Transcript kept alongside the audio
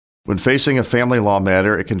When facing a family law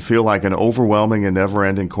matter, it can feel like an overwhelming and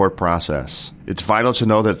never-ending court process. It's vital to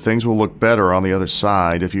know that things will look better on the other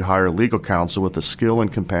side if you hire legal counsel with the skill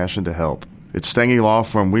and compassion to help. At Stange Law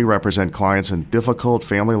Firm, we represent clients in difficult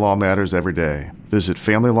family law matters every day. Visit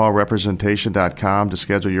FamilyLawRepresentation.com to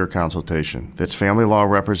schedule your consultation. That's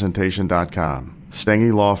FamilyLawRepresentation.com.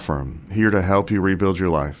 Stange Law Firm, here to help you rebuild your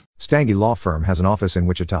life. Stange Law Firm has an office in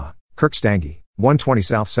Wichita. Kirk Stange, 120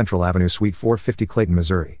 South Central Avenue, Suite 450, Clayton,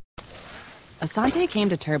 Missouri. Asante came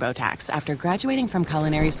to TurboTax after graduating from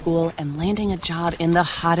culinary school and landing a job in the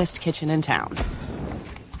hottest kitchen in town.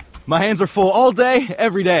 My hands are full all day,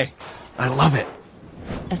 every day. I love it.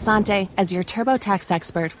 Asante, as your TurboTax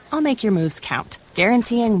expert, I'll make your moves count,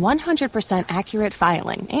 guaranteeing 100% accurate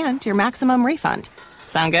filing and your maximum refund.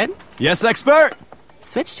 Sound good? Yes, expert!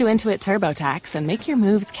 Switch to Intuit TurboTax and make your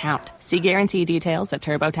moves count. See guarantee details at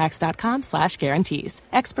turbotax.com/guarantees.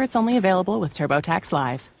 Experts only available with TurboTax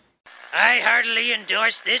Live. I heartily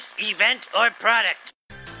endorse this event or product.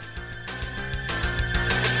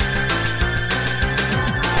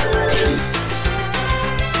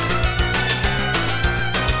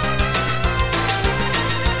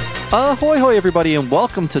 Ahoy, hoy, everybody, and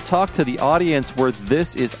welcome to Talk to the Audience, where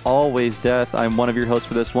this is always death. I'm one of your hosts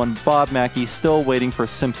for this one, Bob Mackey, still waiting for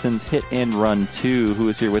Simpsons Hit and Run 2. Who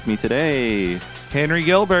is here with me today? Henry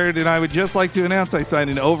Gilbert, and I would just like to announce I signed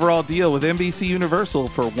an overall deal with NBC Universal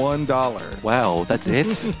for $1. Wow, that's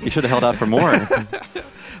it? You should have held out for more.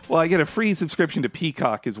 Well, I get a free subscription to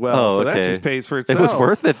Peacock as well, so that just pays for itself. It was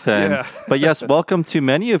worth it then. Yeah. But yes, welcome to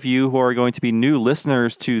many of you who are going to be new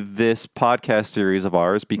listeners to this podcast series of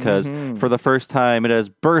ours, because for the first time it has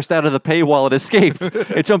burst out of the paywall. It escaped.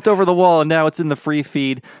 It jumped over the wall, and now it's in the free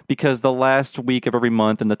feed, because the last week of every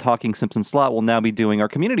month in the Talking Simpsons slot will now be doing our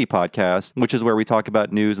community podcast, which is where we talk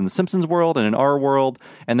about news in the Simpsons world and in our world,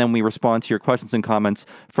 and then we respond to your questions and comments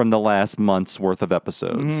from the last month's worth of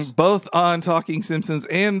episodes. Both on Talking Simpsons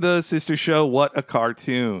and the sister show, What a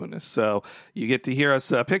Cartoon. So you get to hear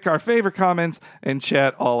us pick our favorite comments and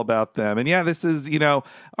chat all about them. And yeah, this is,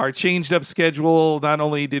 our changed up schedule. Not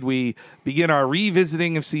only did we begin our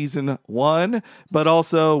revisiting of season 1, but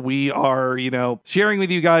also we are, sharing with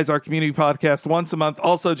you guys our community podcast once a month,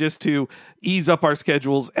 also just to ease up our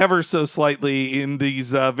schedules ever so slightly in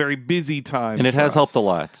these very busy times. And it has helped a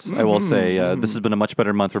lot, I will say. This has been a much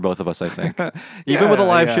better month for both of us, I think. Even with a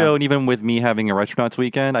live show, and even with me having a Retronauts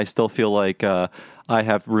weekend, I still feel like I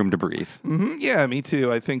have room to breathe. Yeah, me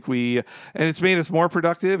too. I think and it's made us more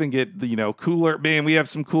productive and get, cooler. Man, we have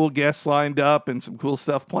some cool guests lined up and some cool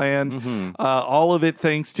stuff planned. All of it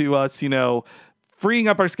thanks to us, freeing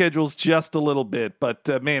up our schedules just a little bit.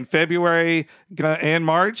 But man, February and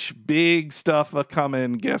March, big stuff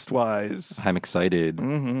coming guest-wise. I'm excited.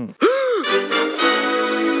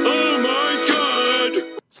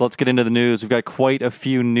 So let's get into the news. We've got quite a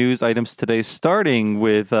few news items today, starting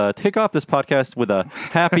with, to kick off this podcast with a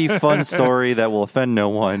happy, fun story that will offend no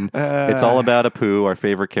one. It's all about Apu, our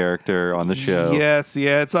favorite character on the show. Yes,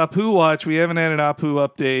 it's Apu Watch. We haven't had an Apu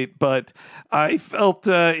update, but I felt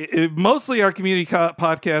mostly our community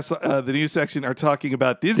podcast, the news section, are talking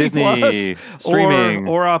about Disney Plus streaming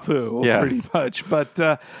or Apu, pretty much. But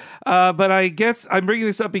I guess I'm bringing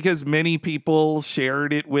this up because many people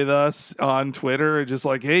shared it with us on Twitter, just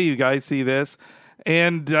like, hey, you guys see this?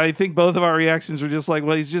 And I think both of our reactions were just like,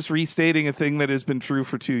 well, he's just restating a thing that has been true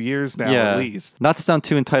for 2 years now, at least. Not to sound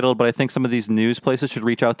too entitled, but I think some of these news places should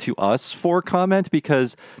reach out to us for comment,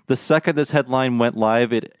 because the second this headline went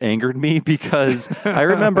live, it angered me, because I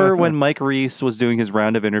remember when Mike Reese was doing his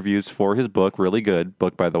round of interviews for his book, really good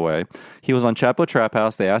book, by the way. He was on Chapo Trap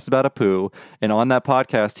House. They asked about Apu, and on that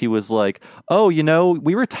podcast, he was like, oh,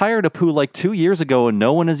 we retired Apu like 2 years ago, and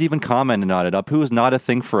no one has even commented on it. Apu is not a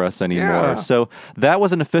thing for us anymore. Yeah. So that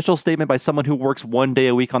was an official statement by someone who works 1 day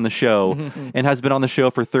a week on the show and has been on the show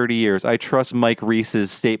for 30 years. I trust Mike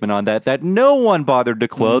Reese's statement on that no one bothered to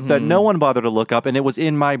quote, that no one bothered to look up, and it was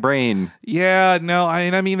in my brain. Yeah, no,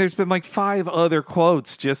 I mean, there's been like 5 other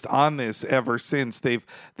quotes just on this ever since. They've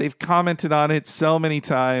commented on it so many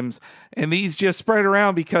times, and these just spread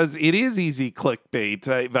around because it is easy clickbait.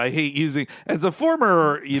 I hate using, as a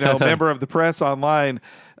former, member of the press online,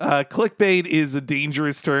 clickbait is a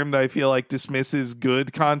dangerous term that I feel like dismisses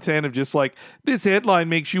good content of just like, this headline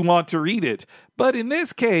makes you want to read it. But in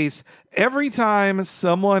this case, every time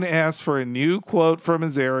someone asks for a new quote from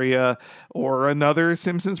Azaria or another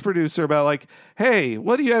Simpsons producer about like, hey,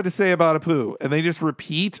 what do you have to say about Apu? And they just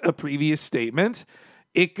repeat a previous statement,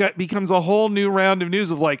 becomes a whole new round of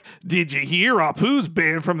news of like, did you hear Apu's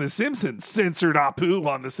banned from The Simpsons? Censored Apu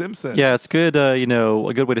on The Simpsons. Yeah, it's good, a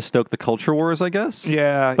good way to stoke the culture wars, I guess.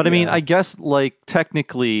 Yeah. But I mean, I guess, like,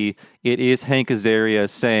 technically, it is Hank Azaria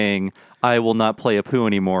saying, I will not play Apu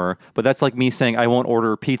anymore. But that's like me saying I won't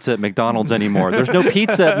order pizza at McDonald's anymore. There's no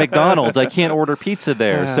pizza at McDonald's. I can't order pizza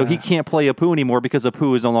there. So he can't play Apu anymore because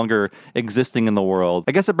Apu is no longer existing in the world.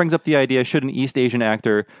 I guess it brings up the idea, should an East Asian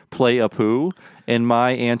actor play Apu? And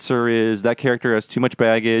my answer is that character has too much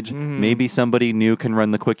baggage. Maybe somebody new can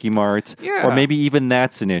run the Quickie Mart. Yeah. Or maybe even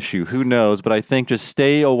that's an issue. Who knows? But I think just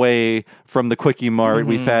stay away from the Quickie Mart.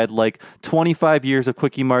 We've had like 25 years of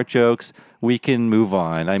Quickie Mart jokes. We can move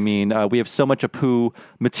on. I mean, we have so much Apu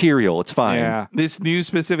material. It's fine. Yeah. This new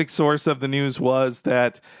specific source of the news was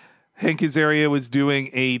that Hank Azaria was doing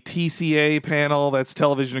a TCA panel, that's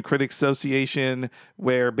Television Critics Association,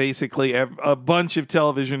 where basically a bunch of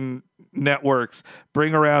television networks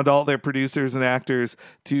bring around all their producers and actors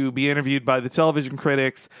to be interviewed by the television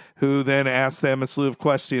critics, who then ask them a slew of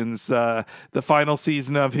questions. The final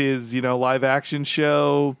season of his, live action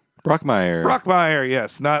show, Brockmire,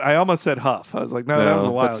 yes. I almost said Huff. I was like, no, that was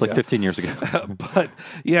a while that's like ago. 15 years ago. But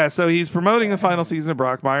yeah, so he's promoting the final season of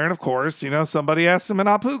Brockmire, and of course, somebody asked him an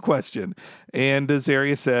Apu question, and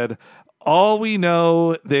Azaria said, all we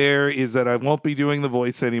know there is that I won't be doing the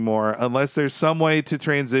voice anymore unless there's some way to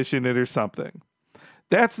transition it or something.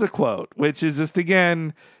 That's the quote, which is just,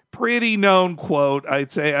 again, pretty known quote.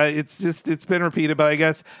 I'd say it's been repeated, but I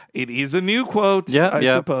guess it is a new quote. I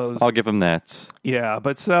suppose. I'll give him that. Yeah,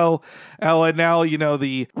 but so and now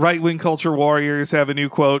the right-wing culture warriors have a new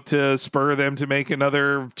quote to spur them to make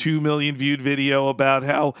another 2 million viewed video about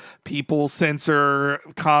how people censor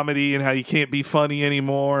comedy and how you can't be funny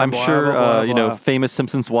anymore. I'm blah, sure blah, blah, blah. Famous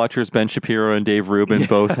Simpsons watchers Ben Shapiro and Dave Rubin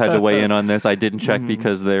both had to weigh in on this. I didn't check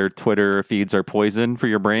because their Twitter feeds are poison for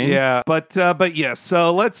your brain. Yeah, but yes.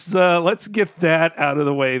 So let's get that out of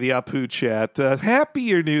the way. The Apu chat.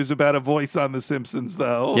 Happier news about a voice on The Simpsons,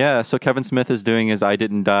 though. Yeah. So Kevin Smith is doing his I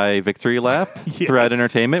Didn't Die victory lap throughout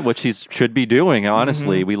entertainment, which he should be doing.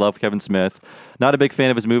 Honestly, we love Kevin Smith. Not a big fan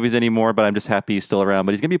of his movies anymore, but I'm just happy he's still around.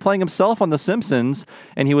 But he's going to be playing himself on The Simpsons,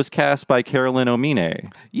 and he was cast by Carolyn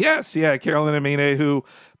Omine. Yes, yeah, Carolyn Omine, who,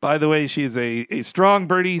 by the way, she's a strong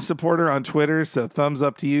Birdie supporter on Twitter, so thumbs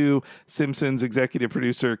up to you, Simpsons executive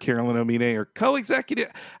producer Carolyn Omine, or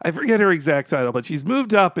co-executive. I forget her exact title, but she's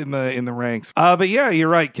moved up in the ranks. But yeah, you're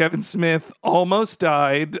right. Kevin Smith almost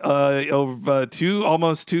died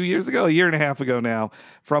almost 2 years ago, a year and a half ago now,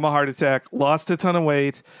 from a heart attack. Lost a ton of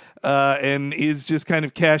weight. And is just kind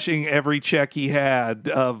of cashing every check he had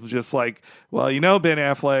of just like, well, Ben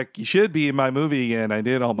Affleck, you should be in my movie again. I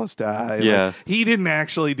did almost die. Yeah. Like, he didn't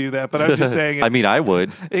actually do that, but I'm just saying. I mean, I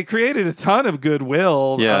would. It created a ton of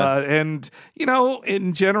goodwill. Yeah. And,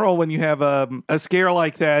 in general, when you have a scare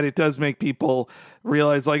like that, it does make people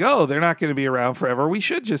realize like, oh, they're not going to be around forever. We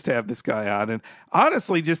should just have this guy on. And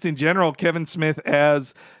honestly, just in general, Kevin Smith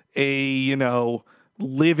as a,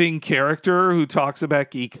 living character who talks about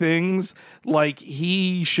geek things, like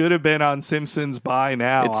he should have been on Simpsons by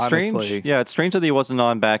now. It's honestly. strange. Yeah, it's strange that he wasn't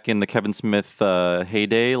on back in the Kevin Smith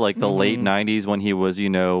heyday, like the late 90s when he was,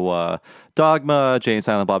 Dogma, Jay and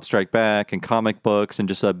Silent Bob Strike Back, and comic books, and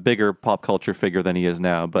just a bigger pop culture figure than he is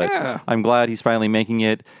now. But I'm glad he's finally making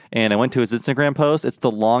it. And I went to his Instagram post. It's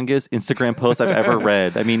the longest Instagram post I've ever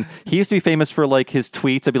read. I mean, he used to be famous for like his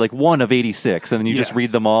tweets. I'd be like 1 of 86, and then you just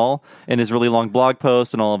read them all, and his really long blog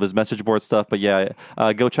posts and all of his message board stuff. But yeah,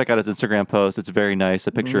 go check out his Instagram post. It's very nice.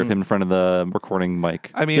 A picture of him in front of the recording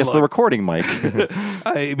mic. I mean, yes, the recording mic.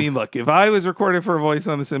 I mean, look, if I was recording for a voice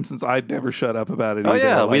on The Simpsons, I'd never shut up about it. Oh either.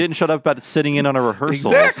 yeah, we didn't shut up about it sitting in on a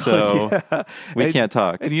rehearsal, so we can't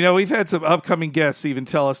talk. And we've had some upcoming guests even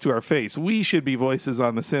tell us to our face we should be voices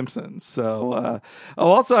on The Simpsons. So,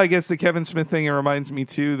 also, I guess the Kevin Smith thing, it reminds me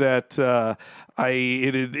too that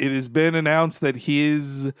it has been announced that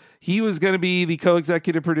he was going to be the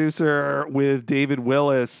co-executive producer with David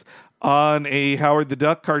Willis on a Howard the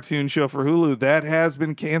Duck cartoon show for Hulu. That has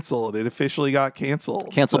been canceled. It officially got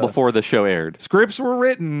canceled. Canceled before the show aired. Scripts were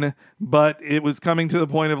written, but it was coming to the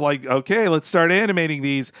point of like, okay, let's start animating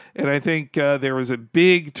these. And I think there was a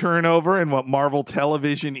big turnover in what Marvel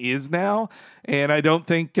Television is now. And I don't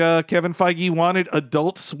think Kevin Feige wanted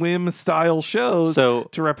Adult Swim style shows to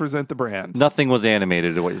represent the brand. Nothing was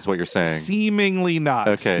animated, is what you're saying. Seemingly not.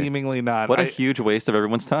 Okay. Seemingly not. What a huge waste of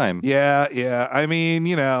everyone's time. Yeah. I mean,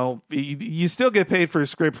 you still get paid for a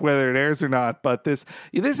script whether it airs or not. But this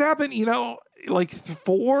happened, like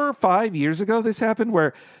 4 or 5 years ago. This happened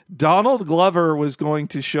where Donald Glover was going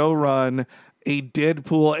to showrun a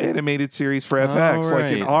Deadpool animated series for FX,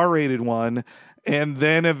 like an R-rated one. And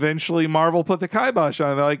then eventually Marvel put the kibosh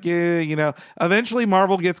on it. They're like, yeah, eventually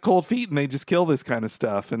Marvel gets cold feet and they just kill this kind of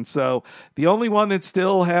stuff. And so the only one that's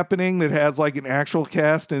still happening that has like an actual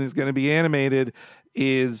cast and is going to be animated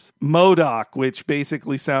is MODOK, which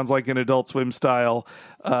basically sounds like an Adult Swim style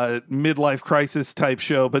midlife crisis type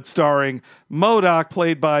show, but starring MODOK,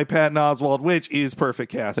 played by Patton Oswalt, which is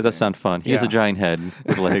perfect casting. That does sound fun. He has a giant head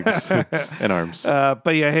with legs and arms.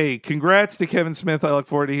 But yeah, hey, congrats to Kevin Smith. I look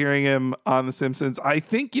forward to hearing him on The Simpsons. I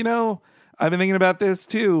think, I've been thinking about this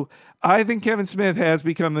too. I think Kevin Smith has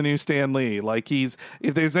become the new Stan Lee. Like if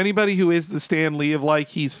there's anybody who is the Stan Lee of like,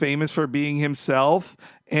 he's famous for being himself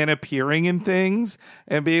and appearing in things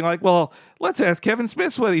and being like, well, let's ask Kevin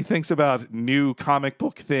Smith what he thinks about new comic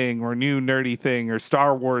book thing or new nerdy thing or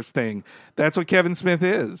Star Wars thing. That's what Kevin Smith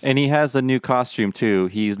is. And he has a new costume, too.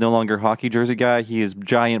 He's no longer hockey jersey guy. He is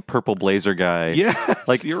giant purple blazer guy. Yes,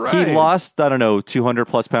 like, you're right. He lost, 200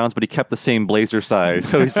 plus pounds, but he kept the same blazer size.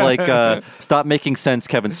 So he's like, stop making sense,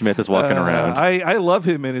 Kevin Smith is walking around. I love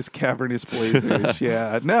him in his cavernous blazers.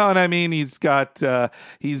 Yeah. No, and I mean, he's got,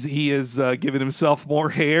 he has given himself more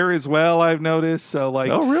hair as well, I've noticed. So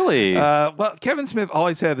like, oh, really? Well, Kevin Smith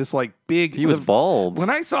always had this like big. He was bald. When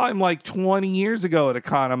I saw him like 20 years ago at a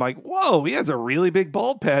con, I'm like, whoa, he has a really big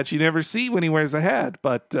bald patch you never see when he wears a hat.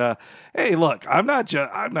 But hey, look, I'm not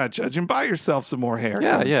judging. Buy yourself some more hair.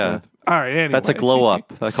 Yeah, Kevin yeah. Smith. All right, anyway. That's a glow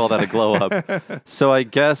up. I call that a glow up. So I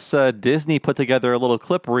guess Disney put together a little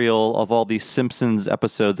clip reel of all these Simpsons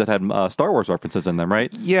episodes that had Star Wars references in them,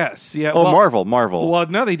 right? Yes. Yeah. Oh, Marvel. Well,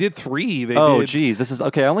 no, they did 3. Geez. This is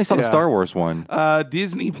okay. I only saw the Star Wars one.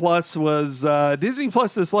 Disney Plus was Disney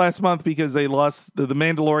Plus this last month because they lost the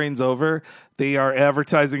Mandalorian's over. They are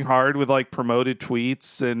advertising hard with like promoted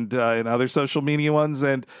tweets and other social media ones.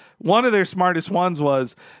 And one of their smartest ones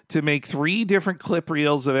was to make 3 different clip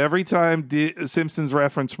reels of every time Simpsons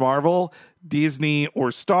reference Marvel, Disney,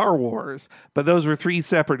 or Star Wars. But those were 3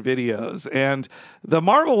 separate videos. And the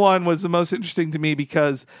Marvel one was the most interesting to me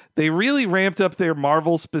because they really ramped up their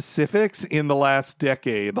Marvel specifics in the last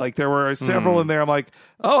decade. Like there were several in there. I'm like,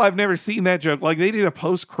 oh, I've never seen that joke. Like they did a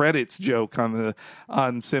post-credits joke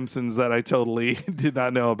on Simpsons that I totally did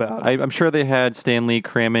not know about. I'm sure they had Stan Lee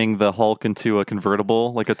cramming the Hulk into a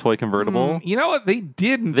convertible, like a toy convertible. You know what? They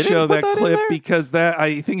didn't show that clip because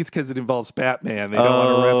I think it's because it involves Batman. They don't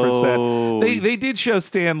want to reference that. They did show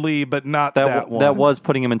Stan Lee, but not that one. That was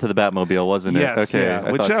putting him into the Batmobile, wasn't it? Yes, okay,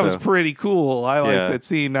 yeah. Which was pretty cool. I like that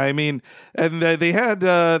scene. I mean, and they had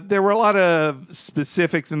there were a lot of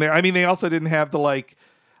specifics in there. I mean, they also didn't have the like.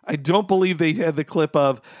 I don't believe they had the clip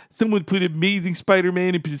of someone put Amazing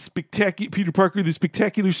Spider-Man and Peter Parker, the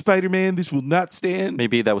Spectacular Spider-Man. This will not stand.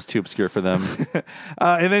 Maybe that was too obscure for them.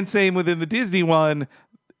 And then same within the Disney one,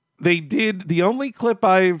 they did, the only clip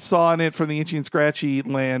I saw in it from the Itchy and Scratchy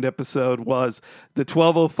Land episode was the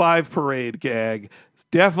 1205 parade gag.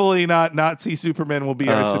 Definitely not Nazi Supermen will be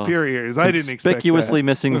our superiors. I didn't expect that. Conspicuously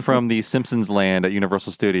missing from the Simpsons Land at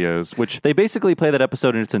Universal Studios, which they basically play that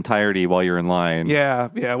episode in its entirety while you're in line.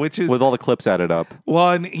 Yeah, which is... with all the clips added up.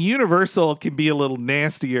 Well, and Universal can be a little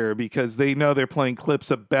nastier because they know they're playing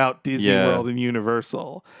clips about Disney World and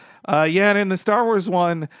Universal. And in the Star Wars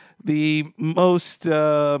one, the most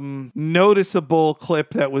noticeable clip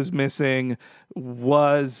that was missing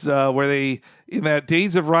was where they, in that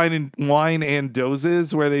Days of Wine and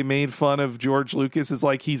Dozes, where they made fun of George Lucas as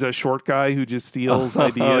like he's a short guy who just steals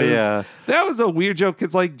ideas. Oh, yeah. That was a weird joke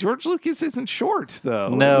because like George Lucas isn't short, though.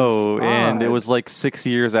 No, and it was like 6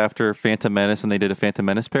 years after Phantom Menace and they did a Phantom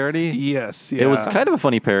Menace parody. Yes, yeah. It was kind of a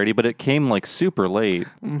funny parody, but it came like super late.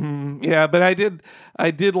 Mm-hmm. Yeah, but I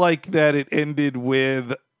did like that it ended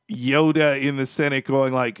with Yoda in the Senate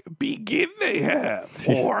going like, begin they have,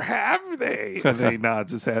 or have they? And then he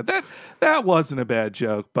nods his head. That wasn't a bad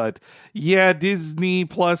joke, but yeah, Disney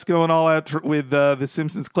Plus going all out with the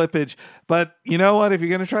Simpsons clippage. But you know what? If you're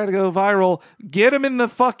going to try to go viral, get them in the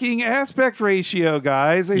fucking aspect ratio,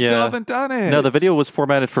 guys. They still haven't done it. No, the video was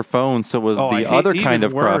formatted for phones, so it was the other kind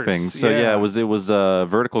of cropping. So yeah, it was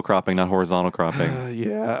vertical cropping, not horizontal cropping.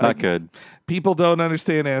 Not good. People don't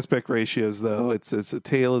understand aspect ratios, though. It's a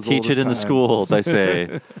tale as old as time. Teach it in the schools, I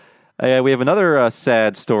say. We have another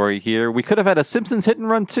sad story here. We could have had a Simpsons hit and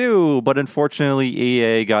run too, but unfortunately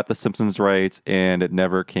EA got the Simpsons rights and it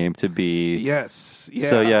never came to be. Yes. Yeah.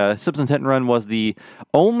 So yeah, Simpsons hit and run was the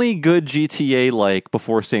only good GTA like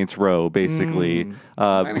before Saints Row, basically.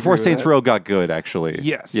 Before Saints Row got good, actually.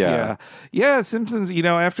 Yes. Yeah, Simpsons,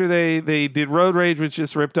 after they did Road Rage, which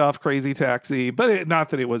just ripped off Crazy Taxi, but not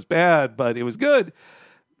that it was bad, but it was good.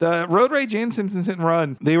 The Road Rage and Simpsons Hit and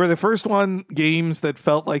Run, they were the first games that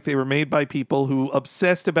felt like they were made by people who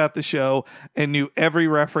obsessed about the show and knew every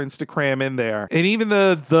reference to cram in there. And even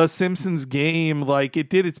the Simpsons game, like, it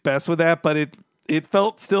did its best with that, but it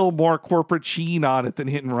felt still more corporate sheen on it than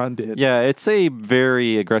Hit and Run did. Yeah, it's a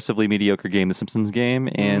very aggressively mediocre game, the Simpsons game,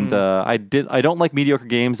 and I don't like mediocre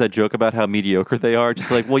games that joke about how mediocre they are.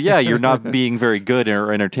 Just like, well, yeah, you're not being very good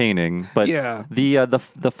or entertaining. But yeah.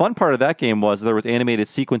 the fun part of that game was there was animated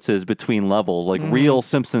sequences between levels, like real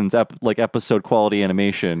Simpsons episode quality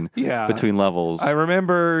animation between levels. I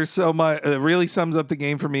remember it really sums up the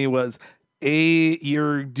game for me was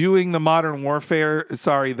you're doing the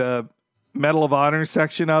the Medal of Honor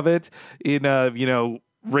section of it in a,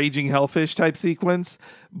 Raging Hellfish type sequence,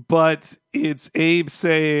 but it's Abe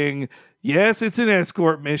saying, yes, it's an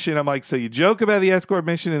escort mission. I'm like, so you joke about the escort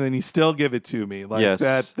mission and then you still give it to me. Like,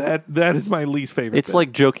 yes. that is my least favorite It's thing.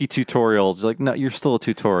 like jokey tutorials. Like, no, you're still a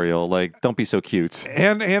tutorial. Like, don't be so cute.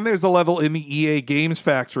 And there's a level in the EA Games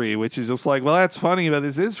Factory, which is just like, well, that's funny, but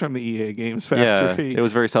this is from the EA Games Factory. Yeah, it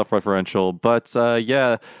was very self-referential. But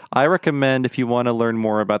I recommend if you want to learn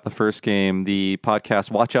more about the first game, the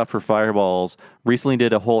podcast Watch Out for Fireballs recently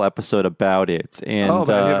did a whole episode about it. And,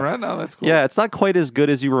 about Hit and Run? Oh, that's cool. Yeah, it's not quite as good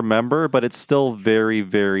as you remember, but it's still very,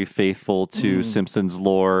 very faithful to Simpsons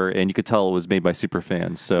lore, and you could tell it was made by super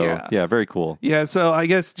fans. So, yeah, very cool. Yeah, so I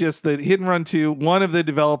guess just that Hit and Run 2, one of the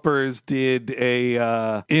developers did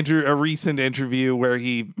a recent interview where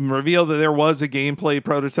he revealed that there was a gameplay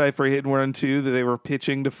prototype for Hit and Run 2 that they were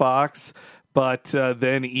pitching to Fox, but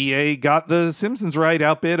then EA got the Simpsons right,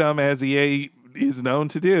 outbid them, as EA is known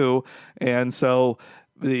to do, and so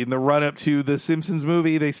in the run-up to the Simpsons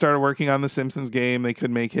movie, they started working on the Simpsons game. They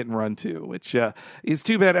could make Hit and Run 2, which is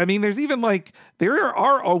too bad. I mean, there's even there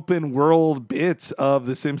are open world bits of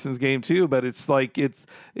the Simpsons game too, but it's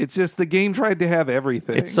just the game tried to have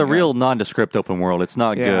everything. It's a real nondescript open world. It's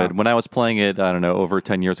not good. When I was playing it, I don't know, over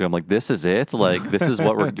 10 years ago, I'm like, this is it? Like, this is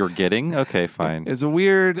what you're getting? Okay, fine. It's a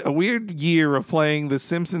weird year of playing the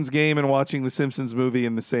Simpsons game and watching the Simpsons movie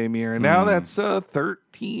in the same year. And now that's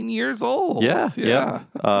 13 years old. Yeah.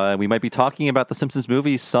 We might be talking about the Simpsons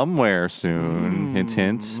movie somewhere soon. Hint,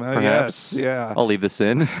 hint. Perhaps. Yes, yeah. I'll leave this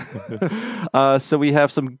in. So we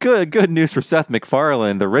have some good news for Seth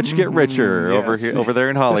MacFarlane. The rich get richer over there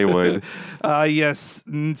in Hollywood. Yes,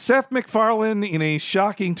 Seth MacFarlane, in a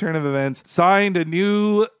shocking turn of events, signed a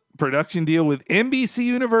new production deal with NBC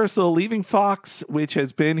Universal, leaving Fox, which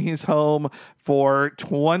has been his home for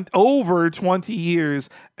over 20 years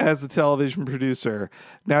as a television producer.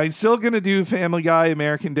 Now, he's still going to do Family Guy,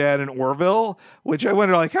 American Dad, and Orville, which I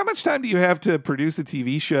wonder, how much time do you have to produce a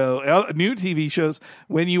TV show, new TV shows,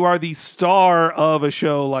 when you are the star of a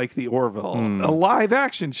show like The Orville, a live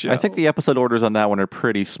action show? I think the episode orders on that one are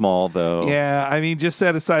pretty small, though. Yeah, I mean, just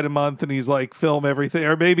set aside a month and he's film everything.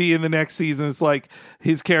 Or maybe in the next season, it's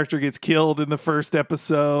his character gets killed in the first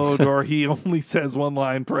episode, or he only says one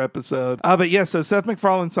line per episode. But yeah, so Seth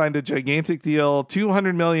MacFarlane signed a gigantic deal,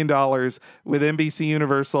 $200 million with NBC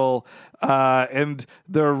Universal. And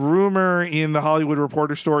the rumor in the Hollywood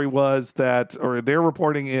Reporter story was that, or their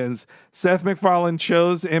reporting is, Seth MacFarlane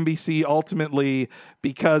chose NBC ultimately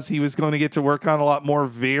because he was going to get to work on a lot more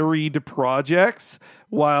varied projects,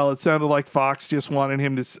 while it sounded like Fox just wanted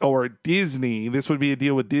him to, or Disney, this would be a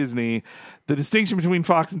deal with Disney. The distinction between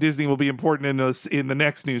Fox and Disney will be important in the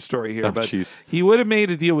next news story here. He would have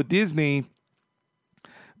made a deal with Disney,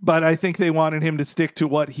 but I think they wanted him to stick to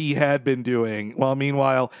what he had been doing. Well,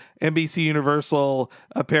 meanwhile, NBC Universal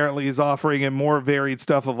apparently is offering him more varied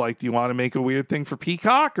stuff of do you want to make a weird thing for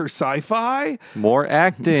Peacock or Sci-Fi? More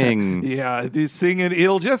acting. Yeah, he's singing.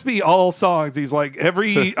 It'll just be all songs. He's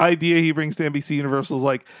every idea he brings to NBC Universal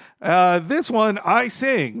is this one I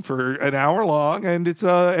sing for an hour long, and it's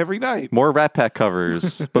every night. More Rat Pack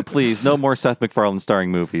covers, but please, no more Seth MacFarlane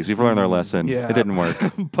starring movies. We've learned our lesson. Yeah. It didn't work.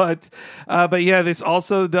 but yeah, this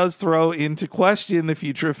also does throw into question the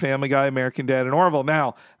future of Family Guy, American Dad, and Orville.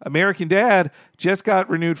 Now, American Dad just got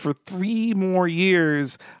renewed for 3 more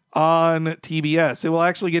years on TBS. It will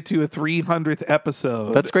actually get to a 300th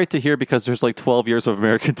episode. That's great to hear, because there's 12 years of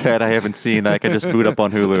American Dad I haven't seen that I can just boot up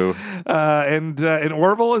on Hulu. And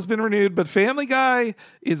Orville has been renewed, but Family Guy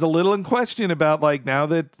is a little in question about now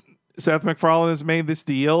that Seth MacFarlane has made this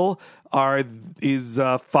deal. Is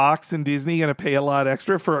Fox and Disney going to pay a lot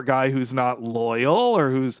extra for a guy who's not loyal, or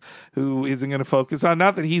who isn't going to focus on?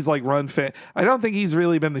 Not that he's I don't think he's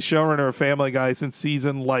really been the showrunner of Family Guy since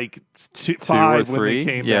season 5 when they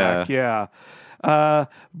came back. Yeah.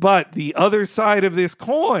 But the other side of this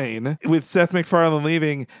coin, with Seth MacFarlane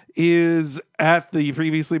leaving, is at the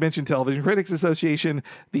previously mentioned Television Critics Association.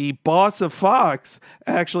 The boss of Fox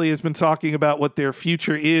actually has been talking about what their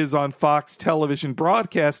future is on Fox television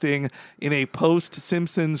broadcasting in a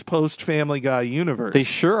post-Simpsons, post-Family Guy universe. They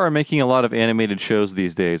sure are making a lot of animated shows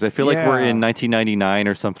these days. I feel like we're in 1999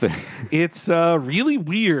 or something. It's really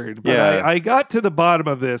weird, but Yeah. I got to the bottom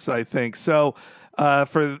of this, I think. So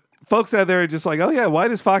for folks out there just like, oh yeah, why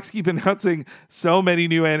does Fox keep announcing so many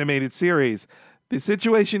new animated series? The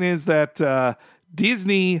situation is that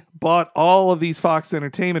Disney bought all of these Fox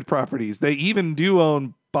Entertainment properties. They even do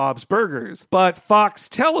own Bob's Burgers. But Fox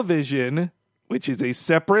Television, which is a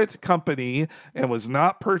separate company and was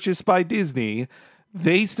not purchased by Disney,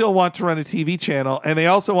 they still want to run a TV channel, and they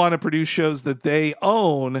also want to produce shows that they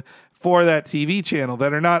own for that TV channel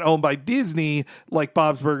that are not owned by Disney, like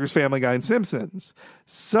Bob's Burgers, Family Guy, and Simpsons.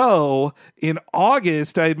 So in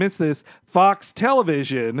August, I admit this, Fox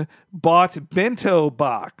Television bought Bento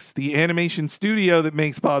Box, the animation studio that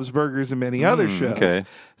makes Bob's Burgers and many other shows. Okay.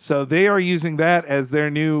 So they are using that as their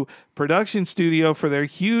new production studio for their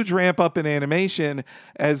huge ramp up in animation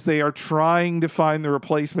as they are trying to find the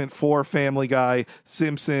replacement for Family Guy,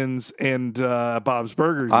 Simpsons, and Bob's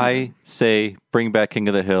Burgers. I say bring back King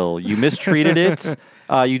of the Hill. You mistreated it.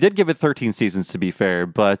 You did give it 13 seasons, to be fair,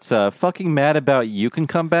 but fucking mad about You Can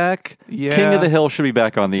Come Back? Yeah. King of the Hill should be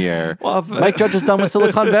back on the air. Well, Mike Judge is done with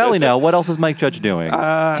Silicon Valley now. What else is Mike Judge doing?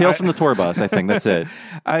 Tales from the Tour Bus, I think. That's it.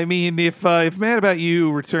 I mean, if Mad About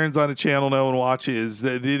You returns on a channel no one watches,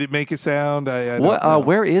 did it make a sound? I don't know.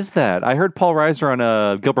 Where is that? I heard Paul Reiser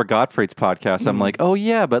on Gilbert Gottfried's podcast. I'm like, oh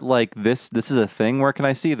yeah, but like this is a thing. Where can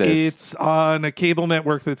I see this? It's on a cable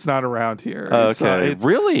network that's not around here. Okay,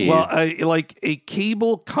 really? Well, like a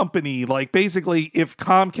cable company, like basically if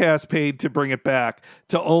Comcast paid to bring it back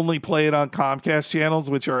to only play it on Comcast channels,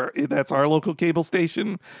 that's our local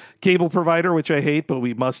cable provider, which I hate, but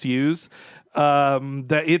we must use.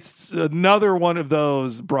 That it's another one of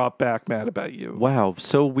those brought back Mad About You. Wow,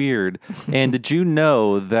 so weird. And did you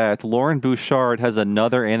know that Lauren Bouchard has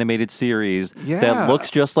another animated series that looks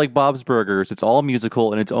just like Bob's Burgers? It's all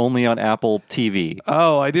musical and it's only on Apple TV.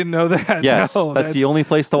 Oh, I didn't know that. Yes, No, that's the only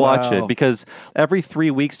place to watch wow. it, because every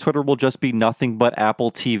 3 weeks Twitter will just be nothing but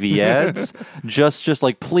Apple TV ads. just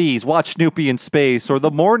like, please watch Snoopy in Space or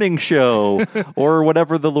The Morning Show or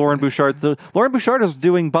whatever Lauren Bouchard is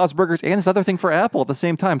doing Bob's Burgers and his other thing for Apple at the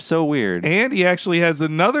same time. So weird. And he actually has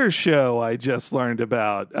another show I just learned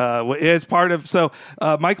about as part of. So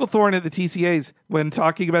Michael Thorne at the TCAs, when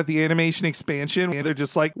talking about the animation expansion, they're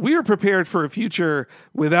just like, we are prepared for a future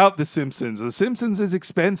without The Simpsons. The Simpsons is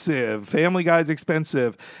expensive. Family Guy's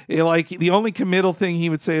expensive. Like the only committal thing he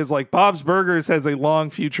would say is like, Bob's Burgers has a long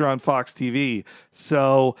future on Fox TV.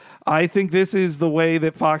 So I think this is the way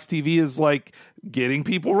that Fox TV is like getting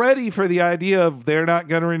people ready for the idea of they're not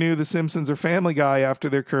going to renew The Simpsons or Family Guy after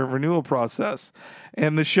their current renewal process.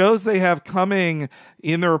 And the shows they have coming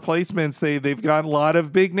in the replacements, they've got a lot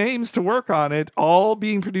of big names to work on it, all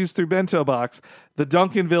being produced through Bento Box. The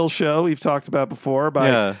Duncanville Show we've talked about before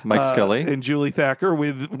by Mike Scully and Julie Thacker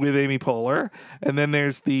with Amy Poehler. And then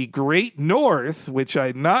there's The Great North, which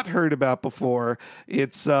I'd not heard about before.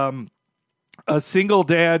 It's a single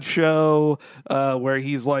dad show where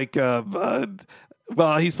he's like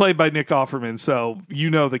well, he's played by Nick Offerman, so you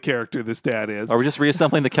know the character this dad is. Are we just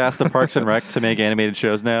reassembling the cast of Parks and Rec to make animated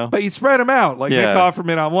shows now? But you spread them out, like Nick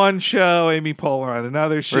Offerman on one show, Amy Poehler on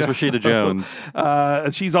another show. Where's Rashida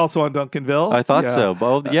Jones? She's also on Duncanville. I thought so.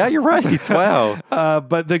 Oh, yeah, you're right. Wow.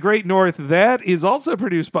 But The Great North, that is also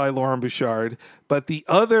produced by Lauren Bouchard. But the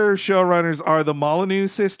other showrunners are the Molyneux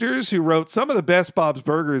sisters, who wrote some of the best Bob's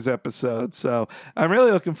Burgers episodes. So I'm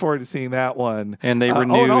really looking forward to seeing that one. And they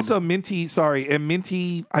renewed. And also Minty,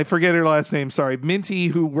 I forget her last name, Minty,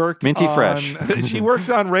 who worked Minty on... Fresh. She worked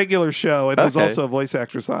on Regular Show and was also a voice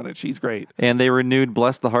actress on it. She's great. And they renewed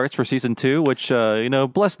Bless the Hearts for season 2, which,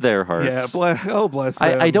 bless their hearts. Yeah, bless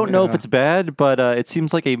them. I don't know if it's bad, but it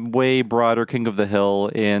seems like a way broader King of the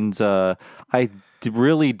Hill, and I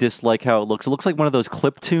really dislike how it looks. It looks like one of those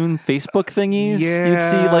Cliptune Facebook thingies you'd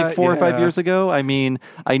see like 4 or 5 years ago. I mean,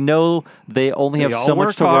 I know they only have so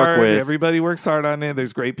much to work with. Everybody works hard on it.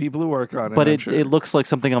 There's great people who work on it. But it looks like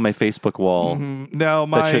something on my Facebook wall. Mm-hmm. No,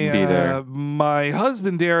 that shouldn't be there. My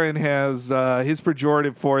husband Darren has his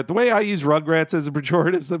pejorative for it. The way I use Rugrats as a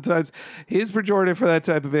pejorative sometimes, his pejorative for that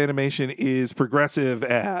type of animation is progressive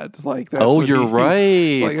ad. Like that's you're right.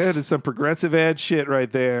 It's like that is some progressive ad shit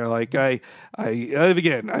right there. Like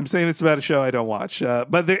again, I'm saying this about a show I don't watch.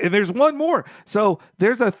 But there's one more. So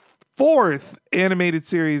there's a fourth animated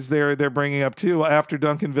series they're bringing up too after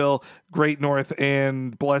Duncanville, Great North,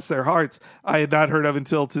 and Bless Their Hearts. I had not heard of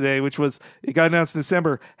until today, which was, it got announced in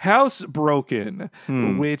December, Housebroken,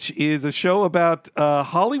 which is a show about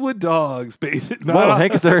Hollywood dogs. Well,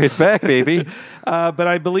 Hank Azaria's back, baby. But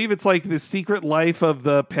I believe it's like the secret life of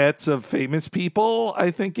the pets of famous people,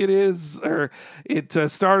 I think it is. Or it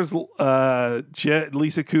stars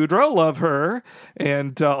Lisa Kudrow, love her,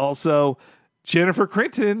 and also Jennifer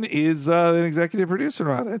Crinton is an executive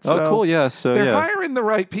producer on it. So cool. Yeah. So they're hiring the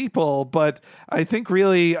right people, but I think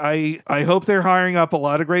really I hope they're hiring up a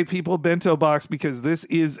lot of great people at Bento Box, because this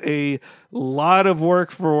is a lot of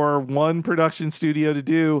work for one production studio to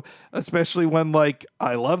do, especially when, like,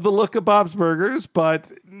 I love the look of Bob's Burgers,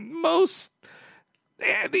 but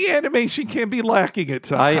the animation can be lacking at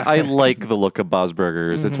times. I like the look of Bob's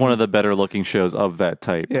Burgers. It's one of the better looking shows of that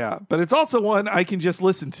type. Yeah, but it's also one I can just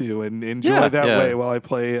listen to and enjoy way while I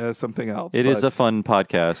play something else. It is a fun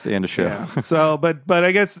podcast and a show. Yeah. So, but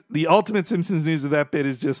I guess the ultimate Simpsons news of that bit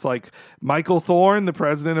is just like Michael Thorne, the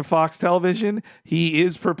president of Fox Television, he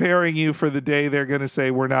is preparing you for the day they're going to say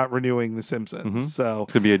we're not renewing The Simpsons. So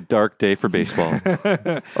it's going to be a dark day for baseball.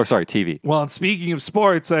 Or sorry, TV. Well, and speaking of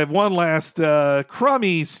sports, I have one last crummy,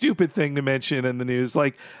 stupid thing to mention in the news.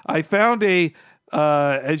 Like, I found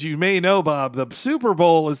as you may know, Bob, the Super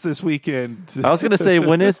Bowl is this weekend. I was going to say,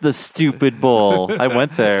 when is the stupid bowl? I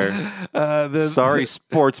went there. Sorry,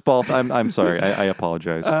 sports ball. I'm sorry. I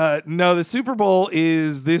apologize. No, the Super Bowl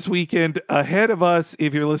is this weekend ahead of us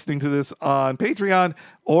if you're listening to this on Patreon,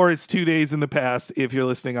 or it's 2 days in the past if you're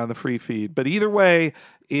listening on the free feed. But either way,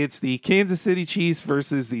 it's the Kansas City Chiefs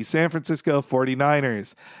versus the San Francisco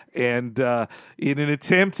 49ers. And in an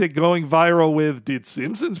attempt at going viral with "Did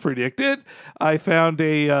Simpsons predict it?", I found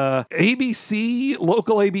a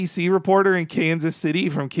local ABC reporter in Kansas City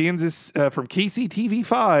from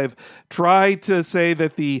KCTV5 tried to say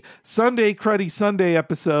that the Sunday Cruddy Sunday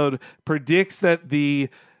episode predicts that the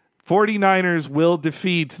 49ers will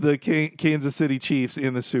defeat the Kansas City Chiefs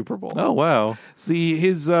in the Super Bowl. Oh, wow. See,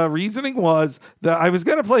 his reasoning was that I was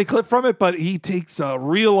going to play a clip from it, but he takes a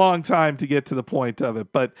real long time to get to the point of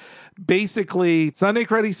it. But basically, Sunday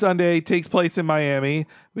Cruddy Sunday takes place in Miami,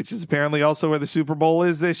 which is apparently also where the Super Bowl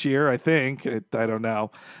is this year, I think. I don't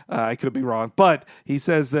know. I could be wrong. But he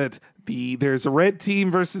says that there's a red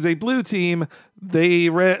team versus a blue team. The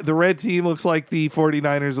red team looks like the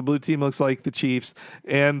 49ers. The blue team looks like the Chiefs.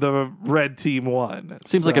 And the red team won.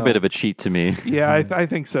 Seems like a bit of a cheat to me. Yeah, I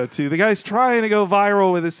think so, too. The guy's trying to go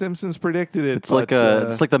viral with The Simpsons predicted it. It's like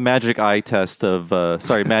the magic eye test of,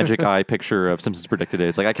 magic eye picture of Simpsons predicted it.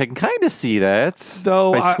 It's like, I can kind of see that.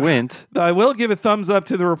 Though I squint. I will give a thumbs up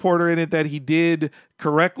to the reporter in it that he did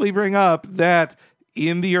correctly bring up that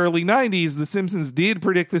in the early 90s, The Simpsons did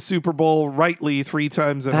predict the Super Bowl rightly 3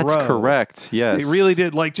 times in a row. That's correct, yes. They really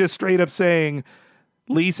did, like, just straight up saying,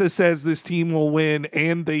 Lisa says this team will win,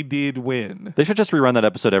 and they did win. They should just rerun that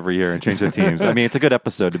episode every year and change the teams. I mean, it's a good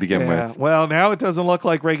episode to begin with. Well, now it doesn't look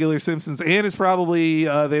like regular Simpsons, and it's probably,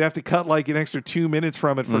 they'd have to cut like an extra 2 minutes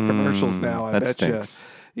from it for commercials now, I bet you.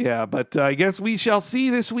 Yeah, but I guess we shall see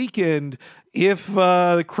this weekend if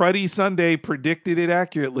the Cruddy Sunday predicted it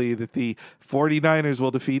accurately that the 49ers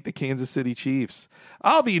will defeat the Kansas City Chiefs.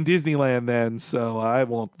 I'll be in Disneyland then, so I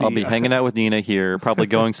won't be. I'll be hanging out with Nina here, probably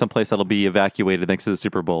going someplace that'll be evacuated thanks to the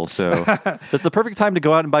Super Bowl. So that's the perfect time to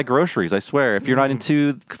go out and buy groceries, I swear. If you're not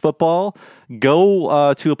into football,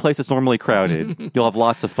 go to a place that's normally crowded. You'll have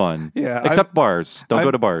lots of fun. Yeah, except bars. Don't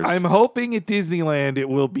go to bars. I'm hoping at Disneyland it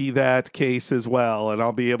will be that case as well, and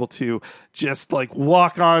I'll be able to just like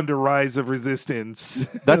walk on to Rise of Resistance.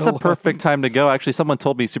 That's a perfect time to go. Actually, someone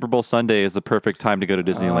told me Super Bowl Sunday is the perfect time to go to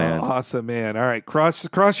Disneyland. Awesome, man. All right, cross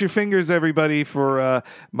your fingers, everybody, for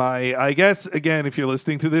my, I guess, again, if you're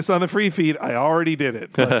listening to this on the free feed, I already did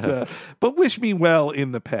it, but wish me well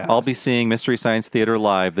in the past. I'll be seeing Mystery Science Theater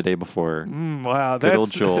live the day before. Wow, good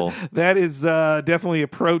old Joel. That is definitely a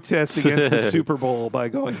protest against the Super Bowl by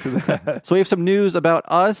going to that. So we have some news about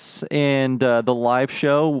us, and the live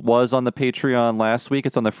show was on the Patreon last week.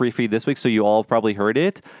 It's on the free feed this week, so you all have probably heard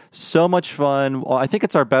it. So much fun. Well, I think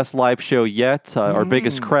it's our best live show yet. Our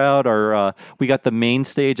biggest crowd. We got the main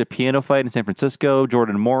stage, a piano fight in San Francisco.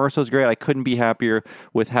 Jordan Morris was great. I couldn't be happier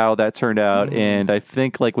with how that turned out. And I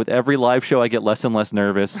think, like with every live show, I get less and less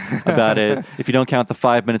nervous about it if you don't count the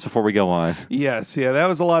 5 minutes before we go on. Yes, yeah, that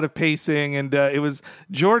was a lot of pacing, and it was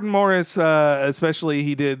Jordan Morris, especially.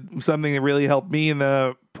 He did something that really helped me in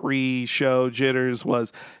the pre-show jitters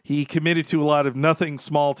was he committed to a lot of nothing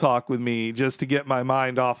small talk with me just to get my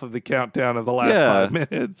mind off of the countdown of the last 5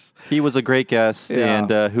 minutes. He was a great guest and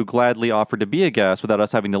who gladly offered to be a guest without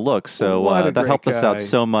us having to look. So that helped us out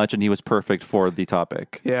so much, and he was perfect for the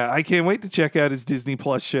topic. Yeah, I can't wait to check out his Disney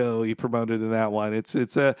Plus show he promoted in that one. It's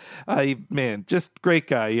man, just great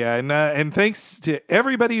guy. Yeah, and thanks to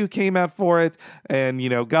everybody who came out for it and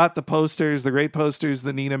got the posters, the great posters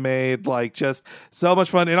that Nina made. Like, just so much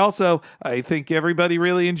fun. And also, I think everybody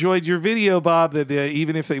really enjoyed your video, Bob. That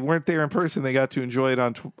even if they weren't there in person, they got to enjoy it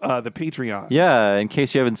on the Patreon. Yeah, in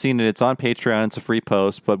case you haven't seen it, it's on Patreon. It's a free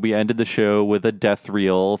post, but we ended the show with a death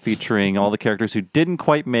reel featuring all the characters who didn't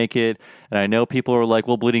quite make it. And I know people are like,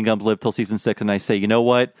 "Well, Bleeding Gums live till season 6," and I say, you know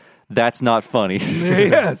what? That's not funny.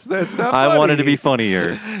 Yes, that's not funny. I wanted to be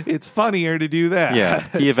funnier. It's funnier to do that. Yeah,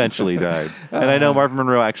 he eventually died. And I know Marvin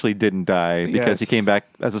Monroe actually didn't die because he came back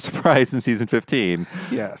as a surprise in season 15.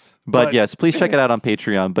 Yes. But yes, please check it out on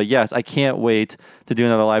Patreon. But yes, I can't wait to do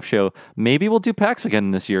another live show. Maybe we'll do PAX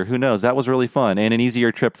again this year. Who knows? That was really fun and an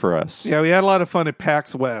easier trip for us. Yeah, we had a lot of fun at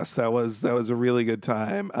PAX West. That was a really good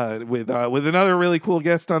time with another really cool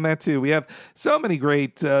guest on that too. We have so many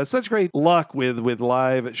such great luck with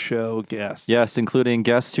live show guests. Yes, including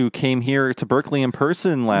guests who came here to Berkeley in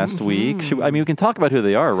person last week. We can talk about who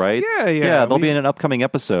they are, right? Yeah. They'll be in an upcoming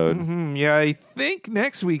episode. Yeah, I think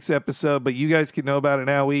next week's episode, but you guys can know about it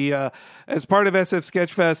now. We, as part of SF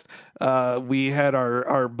Sketchfest, we had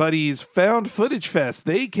our buddies Found Footage Fest.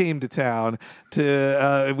 They came to town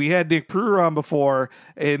to. We had Nick Pruer on before,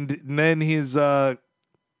 and then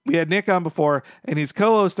we had Nick on before, and his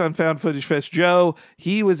co-host on Found Footage Fest, Joe,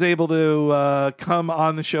 he was able to come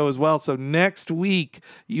on the show as well. So next week,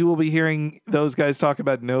 you will be hearing those guys talk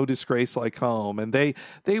about No Disgrace Like Home. And they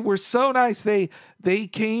were so nice. They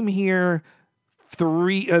came here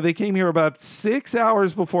they came here about 6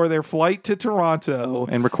 hours before their flight to Toronto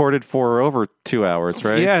and recorded for over 2 hours,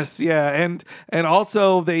 right? Yes, yeah. And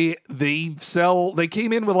also they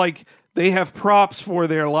came in with they have props for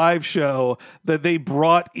their live show that they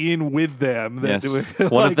brought in with them. Yes.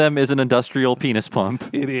 One of them is an industrial penis pump.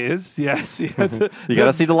 It is, yes. You got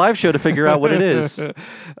to see the live show to figure out what it is.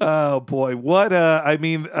 Oh, boy. What, I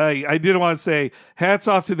did want to say hats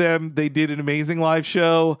off to them. They did an amazing live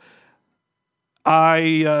show.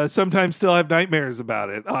 I sometimes still have nightmares about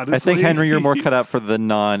it, honestly. I think, Henry, you're more cut out for the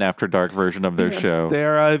non-After Dark version of their show.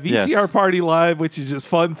 Their VCR Party Live, which is just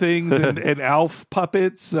fun things and Alf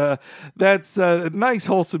puppets. That's a nice,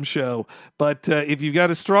 wholesome show. But if you've got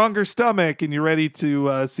a stronger stomach and you're ready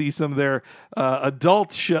to see some of their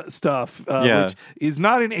adult stuff, which is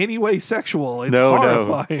not in any way sexual, it's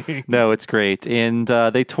horrifying. No, it's great. And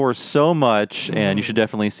they tour so much, and you should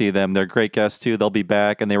definitely see them. They're great guests, too. They'll be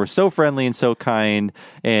back, and they were so friendly and so kind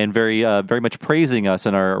and very much praising us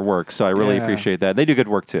in our work. So I really appreciate that. They do good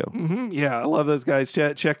work too. Yeah, I love those guys.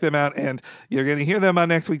 Check them out. And you're going to hear them on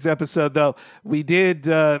next week's episode, though. We did,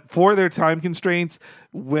 for their time constraints,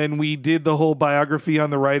 when we did the whole biography on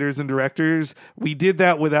the writers and directors, we did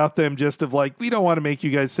that without them, just of we don't want to make you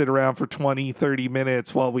guys sit around for 20, 30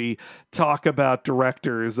 minutes while we talk about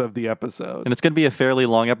directors of the episode. And it's going to be a fairly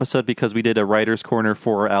long episode because we did a writer's corner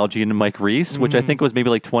for Algie and Mike Reese, which I think was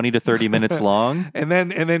maybe 20 to 30 minutes long. And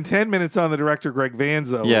then 10 minutes on the director, Greg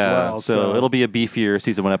Vanzo, as well. So it'll be a beefier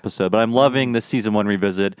season 1 episode. But I'm loving this season 1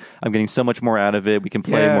 revisit. I'm getting so much more out of it. We can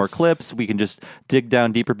play more clips. We can just dig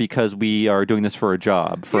down deeper because we are doing this for a job.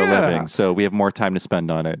 For a living, so we have more time to spend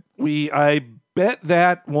on it. I bet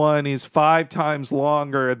that one is 5 times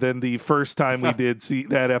longer than the first time we did see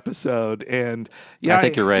that episode. And I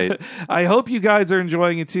think you're right. I hope you guys are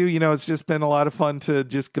enjoying it too. It's just been a lot of fun to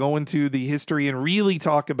just go into the history and really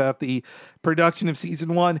talk about the production of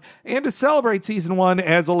season 1 and to celebrate season 1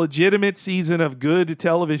 as a legitimate season of good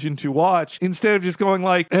television to watch instead of just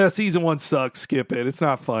going season 1 sucks, skip it, it's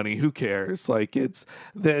not funny, who cares. It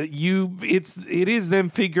is them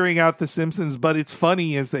figuring out The Simpsons, but it's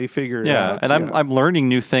funny as they figure it out. And I'm learning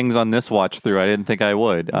new things on this watch through I didn't think I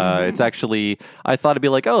would. It's actually, I thought it'd be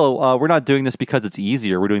we're not doing this because it's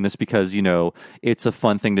easier, we're doing this because it's a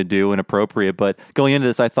fun thing to do and appropriate. But going into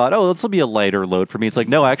this, I thought, this will be a lighter load for me. It's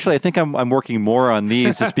no, actually I think I'm working more on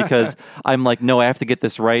these just because I'm no, I have to get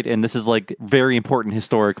this right, and this is very important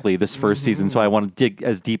historically, this first season, so I want to dig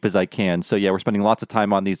as deep as I can. So we're spending lots of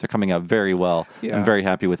time on these. They're coming out very well. I'm very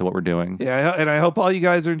happy with what we're doing. And I hope all you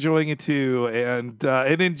guys are enjoying it too. And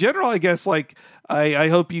in general, I guess like, I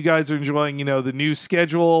hope you guys are enjoying, the new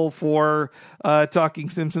schedule for Talking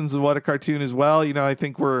Simpsons and What a Cartoon as well. I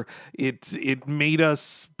think it made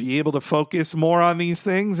us be able to focus more on these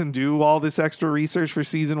things and do all this extra research for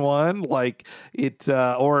season 1, like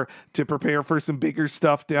or to prepare for some bigger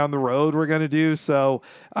stuff down the road we're going to do. So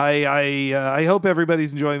I hope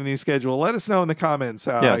everybody's enjoying the new schedule. Let us know in the comments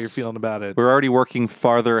how you're feeling about it. We're already working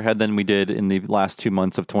farther ahead than we did in the last 2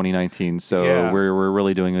 months of 2019, so we're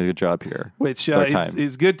really doing a good job here. Which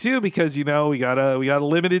is good too, because we got a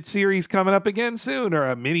limited series coming up again soon, or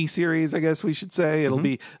a mini series, I guess we should say. It'll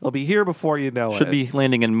be here before you know it. Should be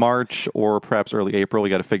landing in March or perhaps early April. We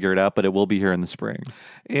got to figure it out, but it will be here in the spring.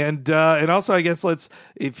 And also, I guess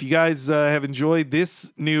if you guys have enjoyed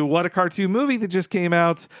this new What a Cartoon movie that just came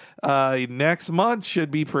out, next month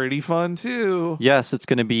should be pretty fun too. Yes, it's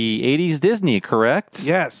going to be 80s Disney, correct?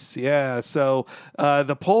 Yes, yeah. So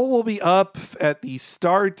the poll will be up at the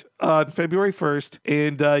start on February 1st,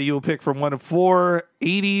 and you'll pick from one of 4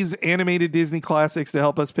 80s animated Disney classics to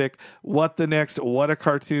help us pick what the next What a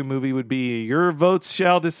Cartoon movie would be. Your votes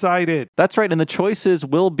shall decide it. That's right, and the choices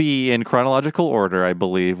will be in chronological order, I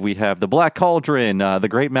believe. We have The Black Cauldron, The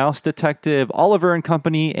Great Mouse Detective, Oliver and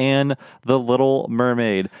Company, and The Little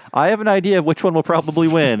Mermaid. I have an idea of which one will probably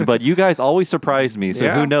win, but you guys always surprise me, so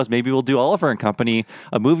who knows? Maybe we'll do Oliver and Company,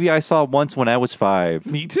 a movie I saw once when I was 5.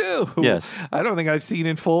 Me too. Yes. I don't think I've seen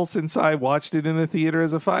in full since I watched it in the theater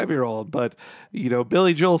as a 5-year-old, but,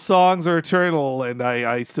 Billy Joel's songs are eternal, and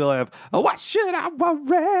I still have, what should I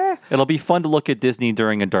worry? It'll be fun to look at Disney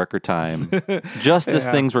during a darker time, just as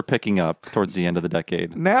things were picking up towards the end of the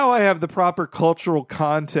decade. Now I have the proper cultural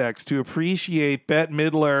context to appreciate Bette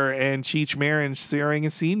Midler and Cheech Marin sharing a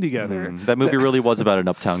scene together. That movie really was about an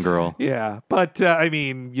uptown girl. Yeah, but I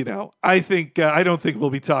don't think we'll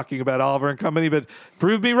be talking about Oliver and Company, but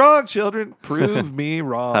prove me wrong, children. Prove me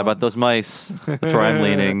wrong. How about those mice? That's where I'm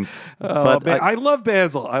leaning. But I love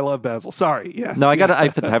Basil. Sorry. Yes. No, I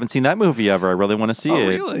haven't seen that movie ever. I really want to see it.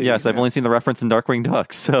 Really? Yes, I've only seen the reference in Darkwing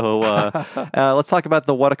Duck. So let's talk about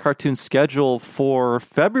the What a Cartoon schedule for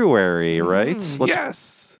February, right?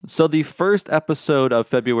 Yes. So the first episode of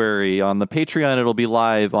February on the Patreon, it'll be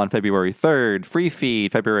live on February 3rd. Free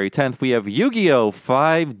feed, February 10th. We have Yu-Gi-Oh!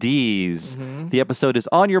 5Ds. The episode is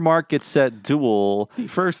On Your Mark, Get Set, Duel. The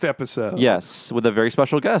first episode. Yes, with a very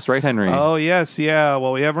special guest, right, Henry? Oh, yes, yeah.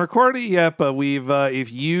 Well, we haven't recorded it yet, but we've,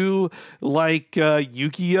 if you like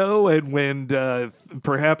Yu-Gi-Oh! And when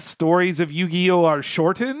perhaps stories of Yu-Gi-Oh! Are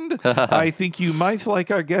shortened, I think you might like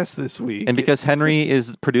our guest this week. And because Henry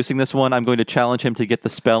is producing this one, I'm going to challenge him to get the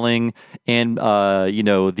spelling and,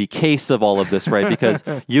 the case of all of this, right? Because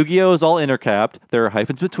Yu-Gi-Oh! Is all intercapped. There are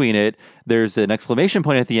hyphens between it. There's an exclamation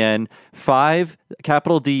point at the end. 5,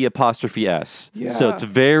 capital D, apostrophe S. Yeah. So it's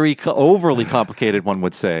very overly complicated, one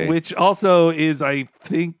would say. Which also is, I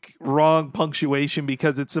think, wrong punctuation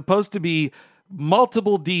because it's supposed to be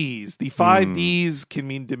multiple Ds. The 5 Ds can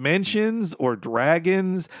mean dimensions or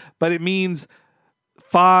dragons, but it means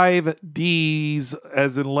 5 Ds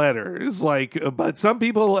as in letters. But some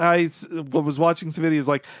people, I was watching some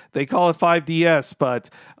videos, they call it 5DS, but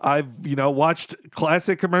I've, watched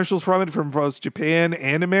classic commercials from it from both Japan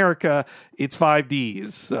and America. It's 5Ds.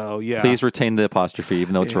 So yeah. Please retain the apostrophe,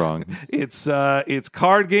 even though it's wrong. It's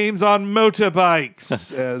card games on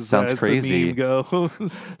motorbikes, as Sounds crazy. The meme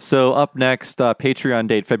goes. So up next, Patreon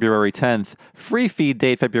date February 10th, free feed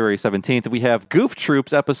date February 17th. We have Goof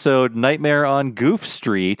Troops episode Nightmare on Goof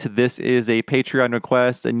Street. This is a Patreon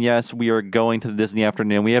request, and yes, we are going to the Disney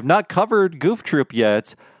afternoon. We have not covered Goof Troop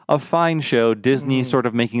yet. A fine show. Disney sort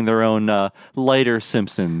of making their own lighter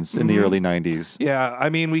Simpsons in the early 90s. Yeah, I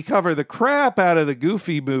mean, we cover the crap out of the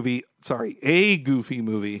Goofy movie. Sorry, a Goofy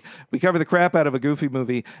movie. We cover the crap out of a Goofy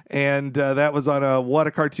movie, and that was on a What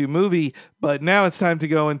a Cartoon movie. But now it's time to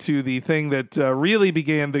go into the thing that really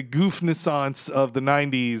began the goof-naissance of the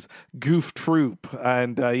 90s, Goof Troop.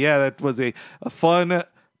 And that was a fun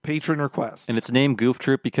patron request. And it's named Goof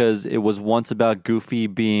Troop because it was once about Goofy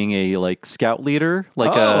being a scout leader,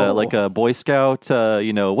 a Boy Scout.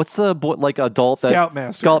 What's the adult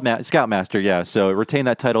Scoutmaster? Scoutmaster. Yeah. So retain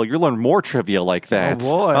that title. You'll learn more trivia like that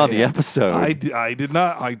on the episode. I did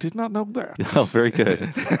not know that. Oh, very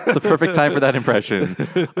good. It's a perfect time for that impression.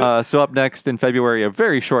 So up next in February, a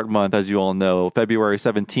very short month, as you all know, February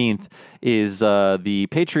 17th is the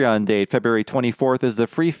Patreon date. February 24th is the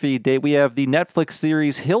free feed date. We have the Netflix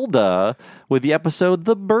series Hilda with the episode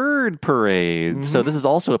The Bird Parade. So this is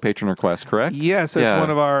also a patron request, correct? Yes, that's one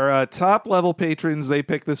of our top-level patrons. They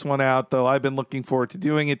picked this one out, though I've been looking forward to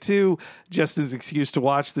doing it, too, just as an excuse to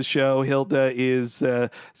watch the show. Hilda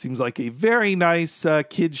seems like a very nice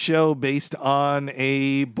kid show based on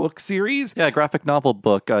a book series. Yeah, graphic novel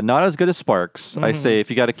book. Not as good as Sparks. I say if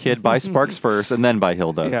you got a kid, buy Sparks first and then buy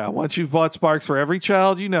Hilda. Yeah, once you've bought Sparks for every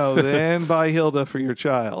child you know, then buy Hilda for your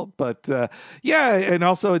child. But yeah, and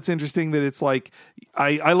also it's interesting that it's like,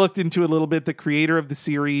 I looked into it a little bit. The creator of the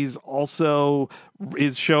series also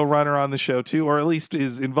is showrunner on the show too, or at least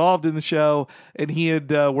is involved in the show. And he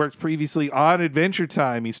had worked previously on Adventure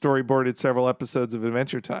Time. He storyboarded several episodes of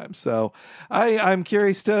Adventure Time. So I'm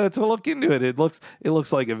curious to look into it. It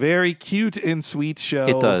looks like a very cute and sweet show.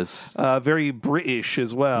 It does. Very British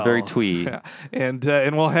as well. Very twee. Yeah. And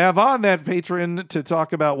we'll have on that patron to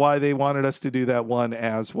talk about why they wanted us to do that one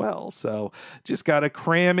as well. So just got to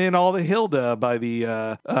cram in all the Hilda by the.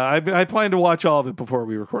 I plan to watch all of it before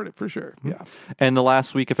we record it for sure. Yeah. And the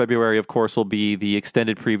last week of February, of course, will be the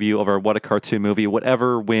extended preview of our What a Cartoon Movie.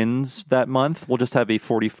 Whatever wins that month, we'll just have a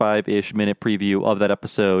 45-ish minute preview of that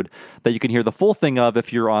episode that you can hear the full thing of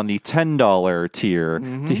if you're on the $10 tier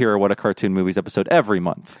to hear What a Cartoon Movies episode every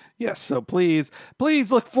month. Yes, so please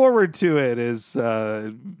look forward to it, as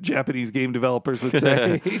Japanese game developers would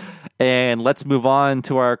say. And let's move on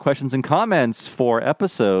to our questions and comments for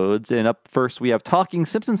episodes. And up first, we have Talking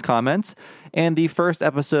Simpsons comments. And the first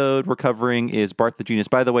episode we're covering is Bart the Genius.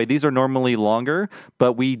 By the way, these are normally longer,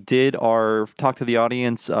 but we did our Talk to the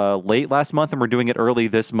Audience late last month, and we're doing it early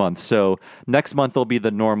this month. So next month will be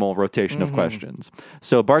the normal rotation of questions.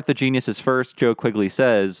 So Bart the Genius is first. Joe Quigley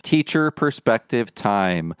says, teacher perspective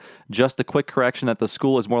time. Just a quick correction that the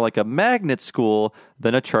school is more like a magnet school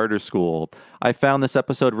than a charter school. I found this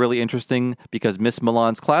episode really interesting because Miss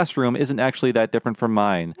Milan's classroom isn't actually that different from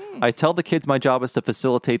mine. I tell the kids my job is to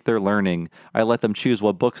facilitate their learning. I let them choose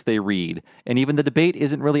what books they read. And even the debate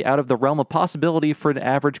isn't really out of the realm of possibility for an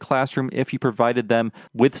average classroom if you provided them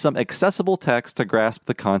with some accessible text to grasp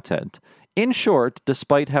the content. In short,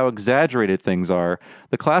 despite how exaggerated things are,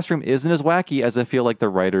 the classroom isn't as wacky as I feel like the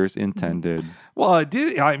writers intended. Well,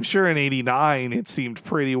 I'm sure in '89 it seemed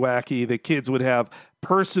pretty wacky that kids would have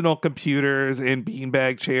personal computers and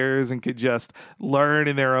beanbag chairs and could just learn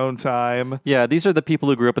in their own time. Yeah, these are the people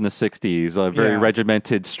who grew up in the 60s, very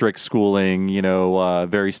regimented, strict schooling,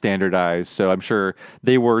 very standardized. So I'm sure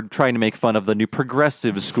they were trying to make fun of the new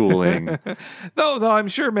progressive schooling. Though I'm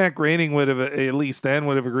sure Matt Groening would have, at least then,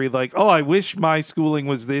 would have agreed, like, oh, I wish my schooling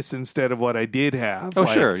was this instead of what I did have. Oh,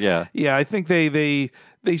 sure, yeah. Yeah, I think they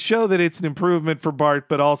show that it's an improvement for Bart,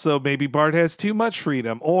 but also maybe Bart has too much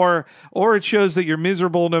freedom, or it shows that you're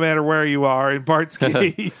miserable no matter where you are. In Bart's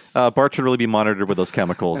case, Bart should really be monitored with those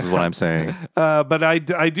chemicals, is what I'm saying. But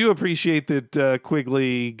I do appreciate that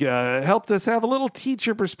Quigley helped us have a little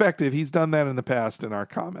teacher perspective. He's done that in the past in our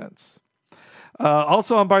comments.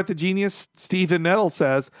 Also on Bart the Genius, Stephen Nettle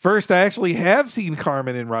says, first, I actually have seen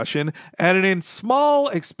Carmen in Russian at an small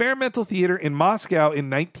experimental theater in Moscow in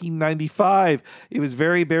 1995. It was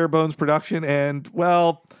very bare bones production and,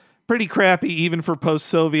 well, pretty crappy even for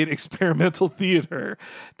post-Soviet experimental theater.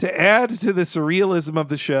 To add to the surrealism of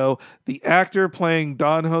the show, the actor playing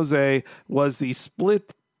Don Jose was the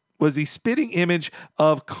spitting image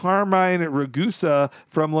of Carmine Ragusa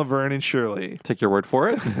from Laverne and Shirley. Take your word for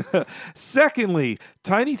it. Secondly,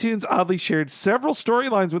 Tiny Toons oddly shared several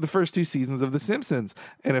storylines with the first two seasons of The Simpsons.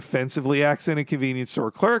 An offensively accented convenience store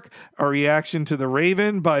clerk, a reaction to The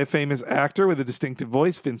Raven by a famous actor with a distinctive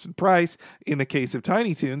voice, Vincent Price, in the case of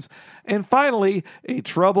Tiny Toons. And finally, a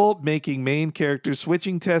trouble-making main character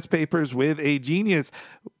switching test papers with a genius,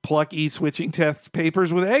 Plucky switching test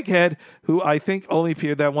papers with Egghead, who I think only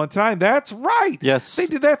appeared that one time. That's right. Yes. They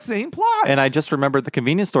did that same plot. And I just remembered the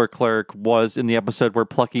convenience store clerk was in the episode where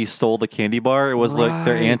Plucky stole the candy bar. It was like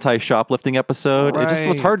their anti-shoplifting episode. It just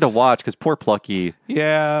was hard to watch because poor Plucky.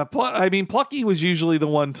 Yeah. Plucky was usually the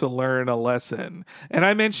one to learn a lesson. And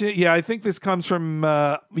I mentioned it. Yeah, I think this comes from,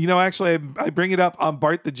 actually I bring it up on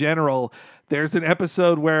Bart the General. There's an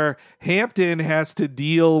episode where Hampton has to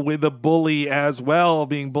deal with a bully as well,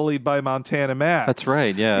 being bullied by Montana Max. That's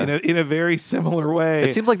right, yeah. In a very similar way.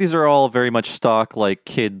 It seems like these are all very much stock, like,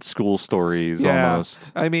 kid school stories,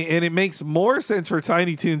 almost. I mean, and it makes more sense for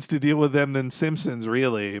Tiny Toons to deal with them than Simpsons,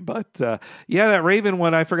 really. But, that Raven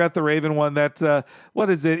one, I forgot the Raven one. That, what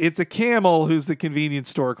is it? It's a camel who's the convenience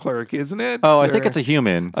store clerk, isn't it? Oh, I think it's a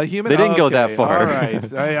human. A human? They didn't go that far. All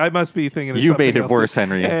right. I must be thinking of You something made it else. worse,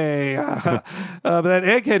 Henry. Hey, But that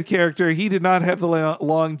Egghead character, he did not have the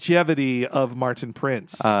longevity of Martin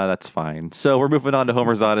Prince. That's fine. So we're moving on to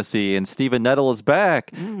Homer's Odyssey, and Stephen Nettle is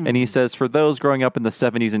back. And he says, for those growing up in the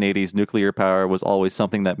 70s and 80s, nuclear power was always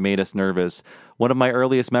something that made us nervous. One of my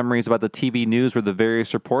earliest memories about the TV news were the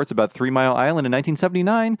various reports about 3 Mile Island in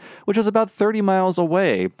 1979, which was about 30 miles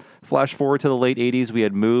away. Flash forward to the late 80s, we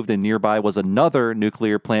had moved, and nearby was another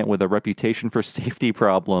nuclear plant with a reputation for safety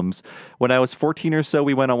problems. When I was 14 or so,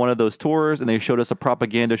 we went on one of those tours, and they showed us a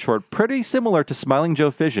propaganda short pretty similar to Smiling Joe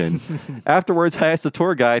Fission. Afterwards, I asked the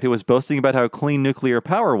tour guide, who was boasting about how clean nuclear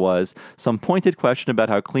power was, some pointed question about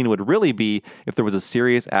how clean it would really be if there was a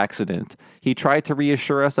serious accident. He tried to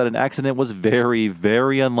reassure us that an accident was very,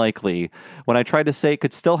 very unlikely. When I tried to say it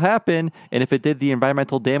could still happen, and if it did, the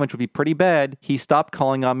environmental damage would be pretty bad, he stopped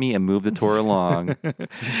calling on me and moved the tour along.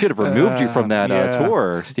 He should have removed you from that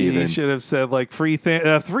tour, Stephen. He should have said, like, free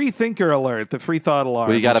thinker alert, the free thought alarm.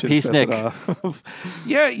 Well, you got a piece, Nick.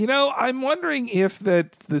 Yeah, I'm wondering if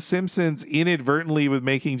that The Simpsons inadvertently, with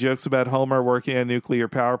making jokes about Homer working on a nuclear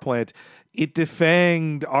power plant, it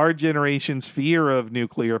defanged our generation's fear of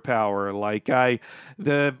nuclear power. Like I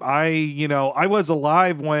was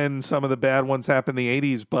alive when some of the bad ones happened in the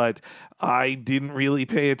 80s, but I didn't really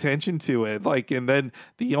pay attention to it. And then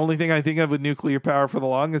the only thing I think of with nuclear power for the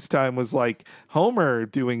longest time was like Homer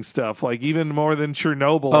doing stuff, like even more than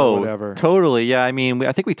Chernobyl or whatever. Totally. Yeah. I mean,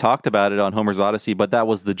 I think we talked about it on Homer's Odyssey, but that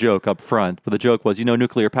was the joke up front. But the joke was,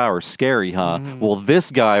 nuclear power is scary, huh? Well,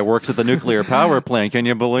 this guy works at the nuclear power plant. Can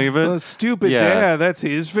you believe it? Stupid dad, that's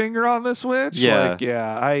his finger on the switch. Yeah.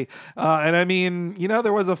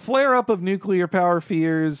 There was a flare up of nuclear power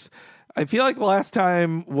fears. I feel like the last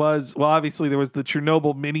time was, obviously there was the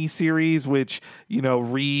Chernobyl miniseries, which,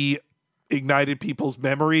 reignited people's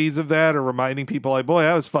memories of that, or reminding people like, boy,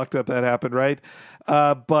 that was fucked up that happened, right?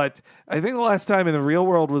 But I think the last time in the real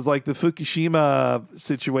world was like the Fukushima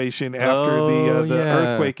situation after the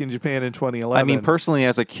earthquake in Japan in 2011. I mean, personally,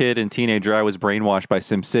 as a kid and teenager, I was brainwashed by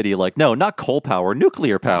SimCity. Like, no, not coal power,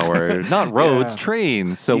 nuclear power, not roads,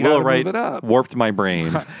 trains. So Will Wright warped my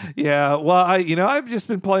brain. Yeah, well, I've just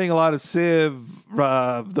been playing a lot of Civ,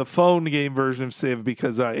 the phone game version of Civ,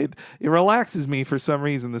 because it relaxes me for some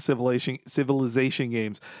reason, the civilization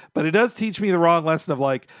games. But it does teach me the wrong lesson of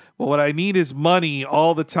like, well, what I need is money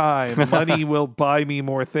all the time. Money will buy me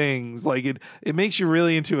more things. Like it makes you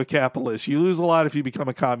really into a capitalist. You lose a lot if you become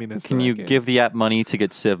a communist. Can you give the app money to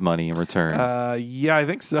get Civ money in return? Yeah, I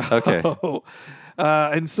think so. Okay.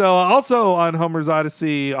 And so also on Homer's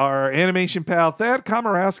Odyssey, our animation pal Thad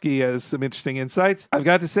Komorowski has some interesting insights. I've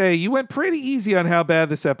got to say, you went pretty easy on how bad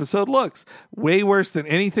this episode looks. Way worse than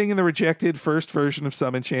anything in the rejected first version of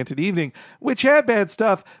Some Enchanted Evening, which had bad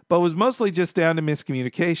stuff, but was mostly just down to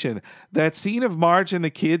miscommunication. That scene of Marge and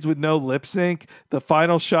the kids with no lip sync, the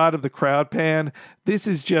final shot of the crowd pan, this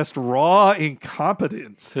is just raw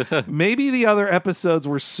incompetence. Maybe the other episodes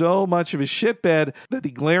were so much of a shitbed that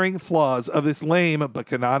the glaring flaws of this lame but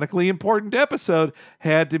canonically important episode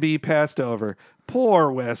had to be passed over.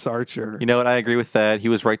 Poor Wes Archer. You know what? I agree with that. He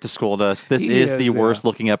was right to scold us. This is the worst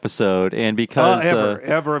looking episode. And because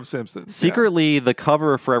ever of Simpsons. Secretly, the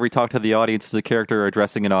cover for every Talk to the Audience is a character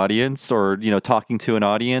addressing an audience or, talking to an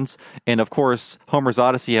audience. And of course, Homer's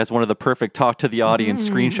Odyssey has one of the perfect Talk to the Audience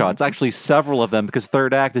screenshots. Actually, several of them, because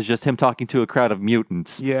third act is just him talking to a crowd of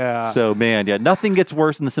mutants. Yeah. So, man, nothing gets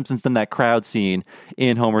worse in The Simpsons than that crowd scene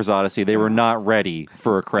in Homer's Odyssey. They were not ready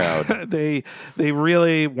for a crowd. They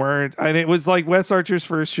really weren't. And it was like Wes Archer's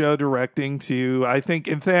first show directing too. I think,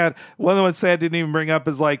 in Thad, one of the ones Thad didn't even bring up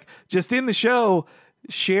is like, just in the show,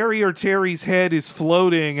 Sherry or Terry's head is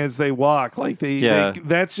floating as they walk. Like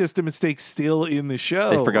that's just a mistake still in the show.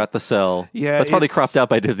 They forgot the cell. Yeah, that's probably cropped out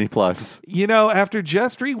by Disney Plus. After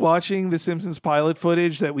just rewatching the Simpsons pilot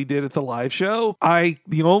footage that we did at the live show,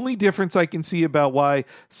 the only difference I can see about why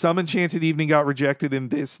Some Enchanted Evening got rejected and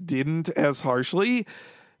this didn't as harshly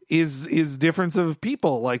is difference of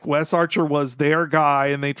people. Like Wes Archer was their guy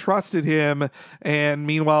and they trusted him, and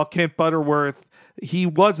meanwhile Kent Butterworth, he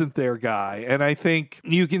wasn't their guy. And I think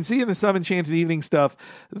you can see in the Some Enchanted Evening stuff,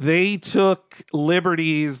 they took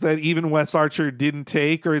liberties that even Wes Archer didn't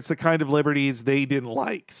take, or it's the kind of liberties they didn't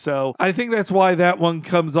like. So I think that's why that one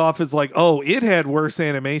comes off as like, oh, it had worse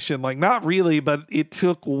animation. Like, not really, but it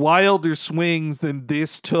took wilder swings than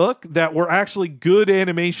this took that were actually good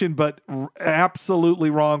animation, but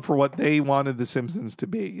absolutely wrong for what they wanted The Simpsons to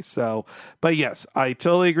be. So, but yes, I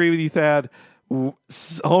totally agree with you, Thad.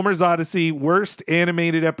 Homer's Odyssey, worst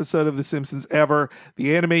animated episode of The Simpsons ever.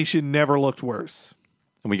 The animation never looked worse.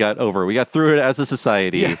 And we got through it as a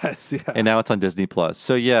society. Yes, yeah. And now it's on Disney Plus.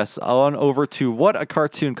 So yes, on over to What a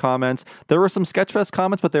Cartoon comments. There were some Sketchfest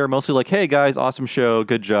comments, but they were mostly like, hey guys, awesome show,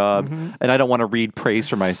 good job. And I don't want to read praise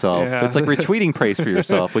for myself. Yeah. It's like retweeting praise for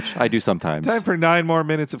yourself, which I do sometimes. Time for 9 more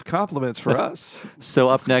minutes of compliments for us. So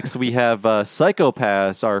up next, we have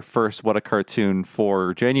Psycho-Pass, our first What a Cartoon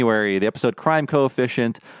for January, the episode Crime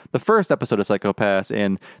Coefficient, the first episode of Psycho-Pass,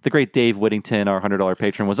 and the great Dave Whittington, our $100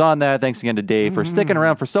 patron, was on that. Thanks again to Dave for sticking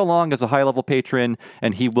around for so long as a high-level patron,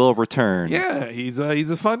 and he will return. Yeah, he's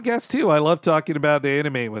a fun guest, too. I love talking about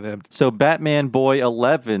anime with him. So Batman Boy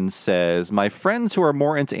 11 says, my friends who are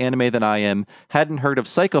more into anime than I am hadn't heard of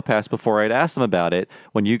Psycho-Pass before I'd asked them about it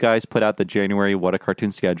when you guys put out the January What a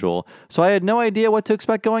Cartoon schedule, so I had no idea what to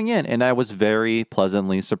expect going in, and I was very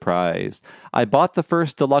pleasantly surprised. I bought the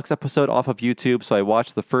first deluxe episode off of YouTube, so I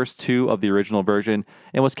watched the first 2 of the original version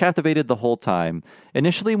and was captivated the whole time.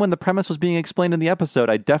 Initially, when the premise was being explained in the episode,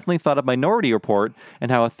 I definitely thought of Minority Report and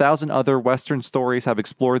how 1,000 other Western stories have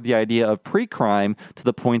explored the idea of pre-crime to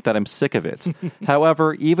the point that I'm sick of it.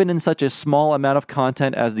 However, even in such a small amount of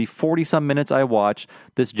content as the 40-some minutes I watched,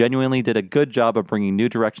 this genuinely did a good job of bringing new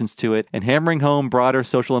directions to it and hammering home broader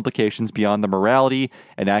social implications beyond the morality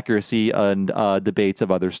and accuracy and debates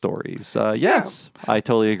of other stories. Yes, I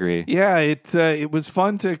totally agree. Yeah, it was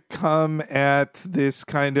fun to come at this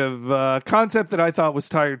kind of concept that I thought was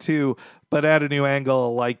tired too, but at a new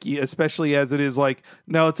angle, like, especially as it is like,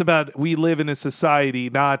 no, it's about we live in a society,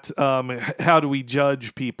 not how do we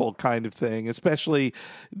judge people kind of thing. Especially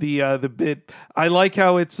the bit, I like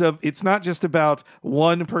how it's not just about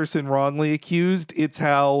one person wrongly accused, it's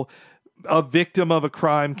how a victim of a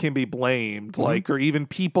crime can be blamed, like, or even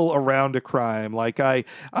people around a crime. Like, I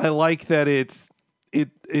like that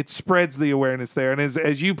it spreads the awareness there. And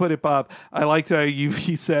as you put it, Bob, I liked how you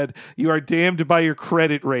said you are damned by your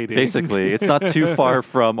credit rating. Basically, it's not too far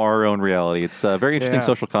from our own reality. It's a very interesting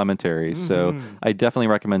social commentary. So I definitely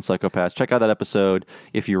recommend Psycho-Pass. Check out that episode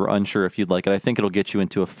if you're unsure if you'd like it. I think it'll get you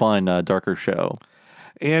into a fun, darker show.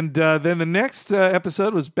 And then the next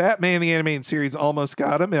episode was Batman the Animated Series Almost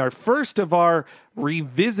Got Him. Our first of our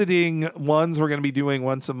revisiting ones we're going to be doing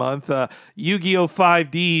once a month. Yu-Gi-Oh!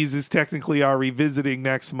 5Ds is technically our revisiting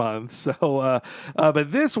next month. So,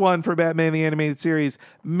 but this one for Batman the Animated Series,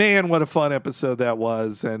 man, what a fun episode that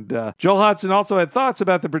was. And Joel Hodgson also had thoughts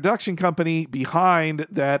about the production company behind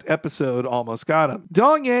that episode Almost Got Him.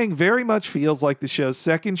 Dong Yang very much feels like the show's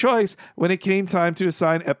second choice when it came time to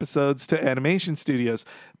assign episodes to animation studios,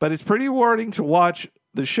 but it's pretty rewarding to watch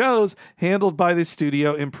the shows handled by this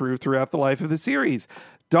studio improve throughout the life of the series.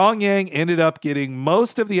 Dong Yang ended up getting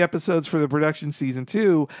most of the episodes for the production season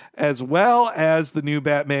 2, as well as the new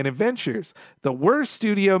Batman Adventures. The worst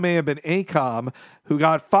studio may have been ACOM, who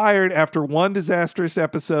got fired after one disastrous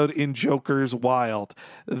episode in Joker's Wild.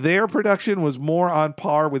 Their production was more on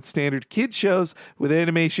par with standard kid shows, with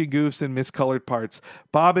animation goofs and miscolored parts.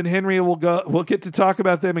 Bob and Henry will get to talk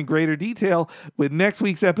about them in greater detail with next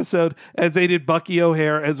week's episode, as they did Bucky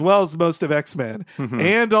O'Hare, as well as most of X-Men,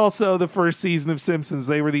 and also the first season of Simpsons.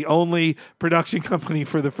 They were the only production company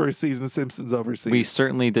for the first season of Simpsons overseas. We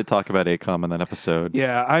certainly did talk about ACOM in that episode.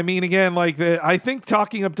 Yeah, I mean, again, like I think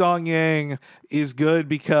talking up Dong Yang is good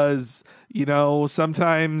because, you know,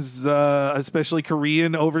 sometimes, especially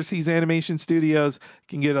Korean overseas animation studios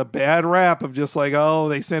can get a bad rap of just like, oh,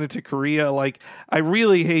 they sent it to Korea. Like, I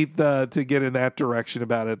really hate to get in that direction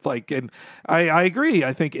about it. Like, and I agree.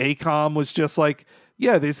 I think ACOM was just like,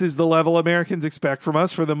 yeah, this is the level Americans expect from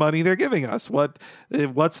us for the money they're giving us.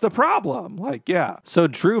 What's the problem? Like, yeah. So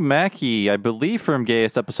Drew Mackey, I believe from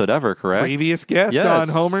Gayest Episode Ever, correct? Previous guest on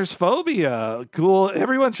Homer's Phobia. Cool.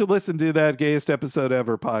 Everyone should listen to that Gayest Episode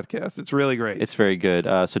Ever podcast. It's really great. It's very good.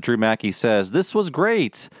 So Drew Mackey says, this was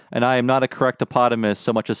great. And I am not a correctopotamus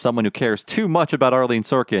so much as someone who cares too much about Arlene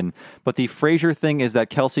Sorkin. But the Frasier thing is that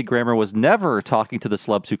Kelsey Grammer was never talking to the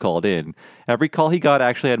celebs who called in. Every call he got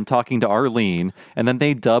actually had him talking to Arlene, and then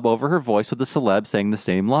they dub over her voice with the celeb saying the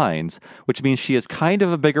same lines, which means she is kind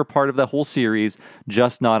of a bigger part of the whole series,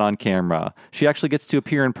 just not on camera. She actually gets to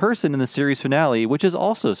appear in person in the series finale, which is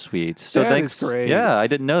also sweet. So thanks. Is great. Yeah, I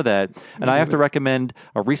didn't know that. And I have to recommend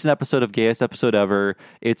a recent episode of Gayest Episode Ever.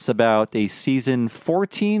 It's about a season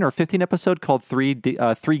 14 or 15 episode called Three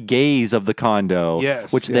Gays of the Condo,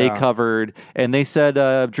 which they covered. And they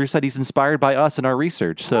said, Drew said he's inspired by us in our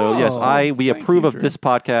research. So yes, we approve of this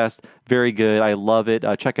podcast Very good. I love it.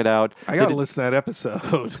 Check it out. I got to listen to that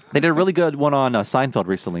episode. They did a really good one on Seinfeld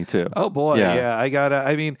recently, too. Oh, boy. Yeah.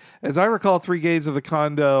 I mean, as I recall, Three Gays of the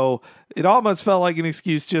Condo, it almost felt like an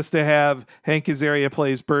excuse just to have Hank Azaria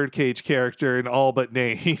plays Birdcage character in all but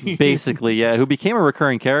name. Basically, yeah, who became a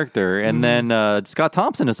recurring character. And then Scott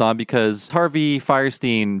Thompson is on because Harvey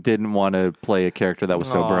Fierstein didn't want to play a character that was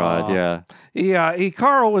so broad. Yeah. Yeah,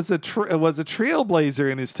 Carl was a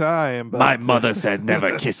trailblazer in his time. But, my mother said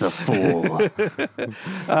never kiss a fool. All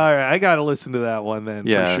right, I got to listen to that one then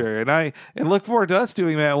for sure. And look forward to us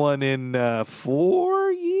doing that one in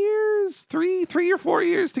 4 years, three or 4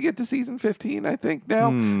 years to get to season 15, I think now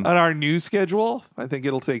on our new schedule. I think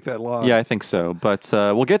it'll take that long. Yeah, I think so. But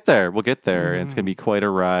we'll get there. And it's going to be quite a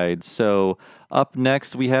ride. So up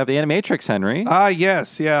next, we have Animatrix, Henry.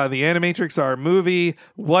 Yes. Yeah, the Animatrix, our movie.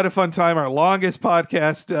 What a fun time. Our longest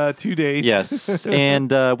podcast to date. Yes.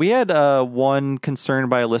 And we had one concern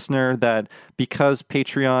by a listener that because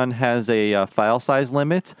Patreon has a file size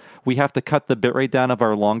limit, we have to cut the bitrate down of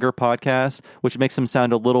our longer podcasts, which makes them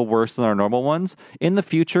sound a little worse than our normal ones. In the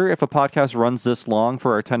future, if a podcast runs this long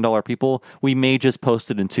for our $10 people, we may just post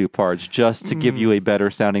it in 2 parts just to give you a better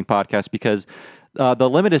sounding podcast because the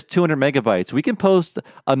limit is 200 megabytes. We can post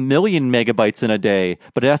 1 million megabytes in a day,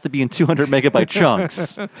 but it has to be in 200 megabyte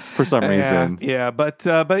chunks for some reason. Yeah, but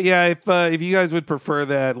yeah, if you guys would prefer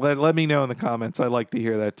that, let me know in the comments. I'd like to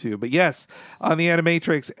hear that too. But yes, on the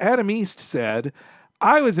Animatrix, Adam East said,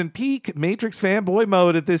 I was in peak Matrix fanboy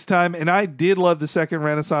mode at this time, and I did love the Second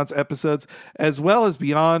Renaissance episodes, as well as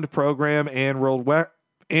Beyond, Program, and World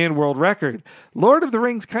Record. Lord of the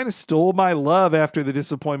Rings kind of stole my love after the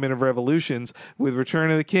disappointment of Revolutions, with Return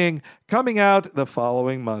of the King coming out the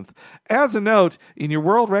following month. As a note, in your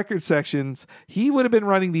World Record sections, he would have been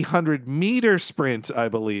running the 100-meter sprint, I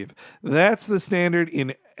believe. That's the standard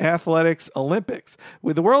in athletics Olympics,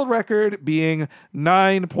 with the world record being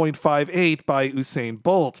 9.58 by Usain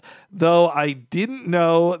Bolt, though I didn't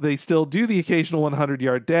know they still do the occasional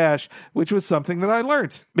 100-yard dash, which was something that I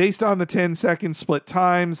learned. Based on the 10-second split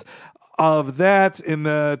times of that in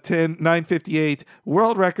the 9:58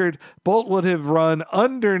 world record, Bolt would have run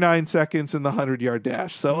under 9 seconds in the 100-yard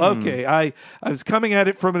dash. So, okay, I was coming at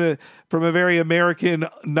it from a very American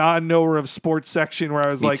non-knower of sports section where I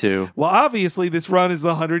was too. Well, obviously this run is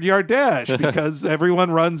the 100-yard dash because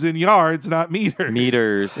everyone runs in yards, not meters.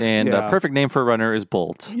 Meters, and a perfect name for a runner is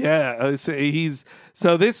Bolt. Yeah,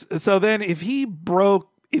 so then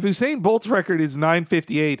if Usain Bolt's record is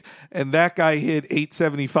 9:58 and that guy hit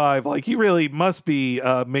 8:75, like he really must be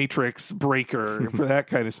a Matrix breaker for that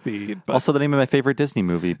kind of speed. But, also the name of my favorite Disney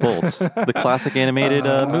movie, Bolt, the classic animated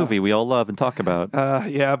movie we all love and talk about.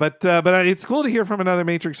 Yeah, but it's cool to hear from another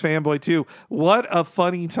Matrix fanboy too. What a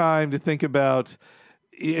funny time to think about.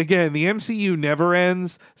 Again, the MCU never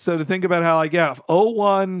ends. So to think about how,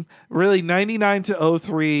 01, really 99 to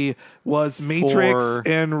 03 was Matrix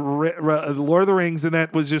and Lord of the Rings, and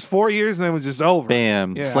that was just 4 years, and then it was just over.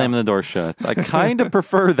 Bam, slamming the door shut. I kind of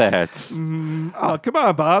prefer that. Oh, come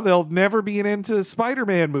on, Bob. There'll never be an end to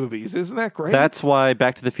Spider-Man movies. Isn't that great? That's why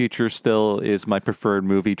Back to the Future still is my preferred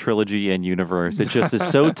movie trilogy and universe. It just is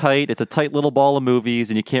so tight. It's a tight little ball of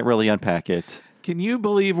movies, and you can't really unpack it. Can you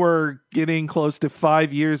believe we're getting close to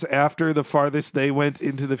 5 years after the farthest they went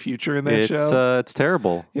into the future in that show? It's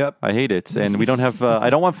terrible. Yep. I hate it. And we don't have, I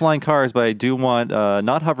don't want flying cars, but I do want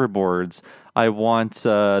not hoverboards. I want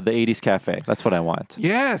the 80s cafe. That's what I want.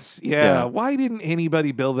 Yes. Yeah. Why didn't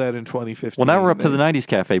anybody build that in 2015? Well, now we're up to the 90s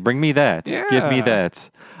cafe. Bring me that. Yeah. Give me that.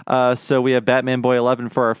 So we have Batman Boy 11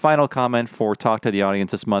 for our final comment for Talk to the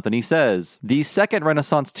Audience this month. And he says, the second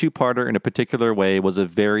Renaissance two-parter in a particular way was a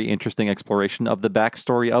very interesting exploration of the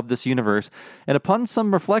backstory of this universe. And upon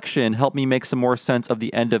some reflection, helped me make some more sense of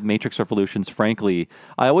the end of Matrix Revolutions, frankly.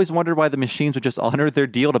 I always wondered why the machines would just honor their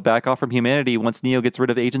deal to back off from humanity once Neo gets rid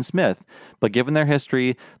of Agent Smith. But given their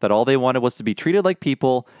history, that all they wanted was to be treated like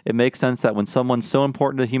people, it makes sense that when someone so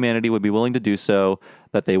important to humanity would be willing to do so,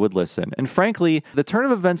 that they would listen. And frankly, the turn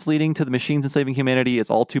of events leading to the machines enslaving humanity is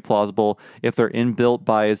all too plausible if their inbuilt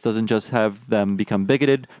bias doesn't just have them become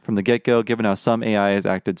bigoted from the get-go, given how some AI has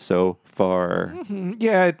acted so far. Mm-hmm.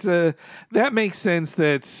 Yeah, that makes sense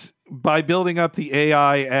that by building up the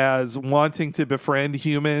AI as wanting to befriend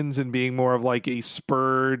humans and being more of like a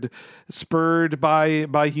spurred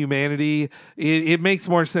by humanity, it makes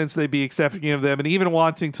more sense they'd be accepting of them and even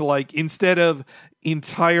wanting to, like, instead of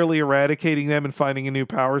entirely eradicating them and finding a new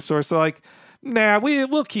power source, like, nah,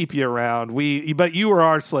 we'll keep you around. But you are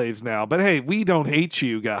our slaves now. But hey, we don't hate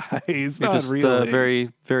you guys. You're Not just really. very,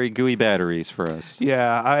 very gooey batteries for us.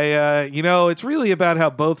 Yeah, it's really about how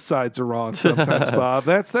both sides are wrong sometimes, Bob.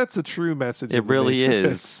 That's the true message. It really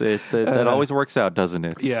is. That always works out, doesn't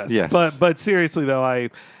it? Yes. But seriously though,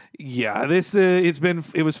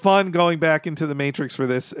 it was fun going back into the Matrix for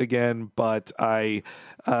this again, but I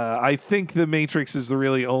think the Matrix is the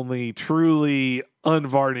really only truly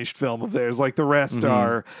unvarnished film of theirs. Like the rest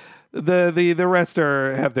are the rest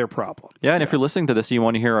have their problems. Yeah, and if you're listening to this and you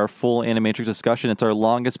want to hear our full Animatrix discussion, it's our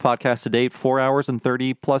longest podcast to date, 4 hours and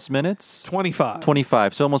 30 plus minutes.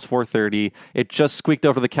 25, so almost 4:30. It just squeaked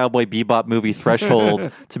over the Cowboy Bebop movie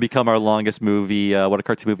threshold to become our longest movie, What a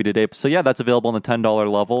Cartoon Movie to date. So yeah, that's available on the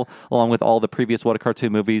 $10 level, along with all the previous What a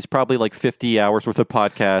Cartoon movies, probably like 50 hours worth of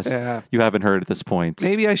podcasts you haven't heard at this point.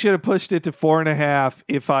 Maybe I should have pushed it to 4.5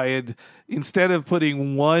 if I had, instead of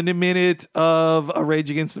putting 1 minute of a Rage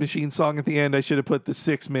Against the Machine song at the end, I should have put the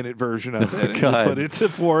 6-minute version of it and just put it to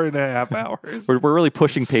 4.5 hours. We're really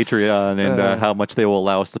pushing Patreon and how much they will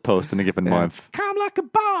allow us to post in a given month. Come like a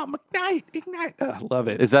bomb, ignite. Love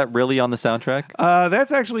it. Is that really on the soundtrack?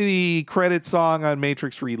 That's actually the credit song on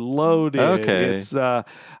Matrix Reloaded. Okay. It's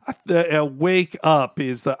Wake Up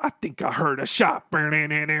is I think I heard a shot.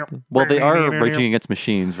 Well, they are Raging Against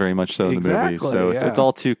Machines very much so in the movie. So it's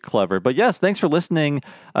all too clever. But yes, thanks for listening.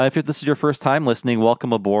 If this is your first time listening,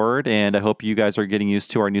 welcome aboard. And I hope you guys are getting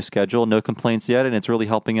used to our new schedule. No complaints yet. And it's really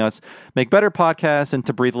helping us make better podcasts and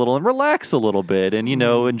to breathe a little and relax a little bit and,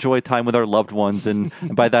 enjoy time with our loved ones. And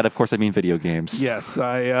by that, of course, I mean video games. Yes,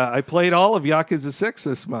 I played all of Yakuza 6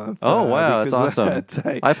 this month. Oh, wow. That's awesome.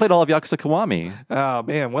 I played all of Yakuza Kiwami. Oh,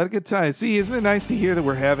 man. What a good time. See, isn't it nice to hear that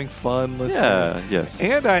we're having fun listening? Yeah, yes.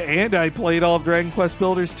 And I played all of Dragon Quest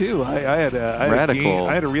Builders, too. I had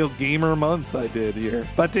a real gamer month I did here.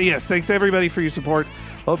 But yes, thanks everybody for your support.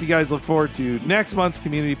 Hope you guys look forward to next month's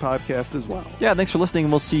community podcast as well. Yeah, thanks for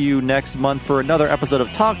listening. We'll see you next month for another episode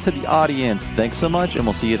of Talk to the Audience. Thanks so much, and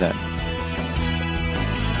we'll see you then.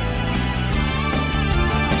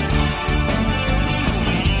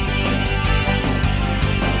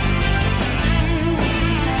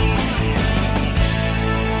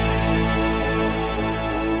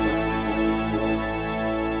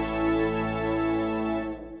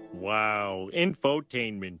 Wow,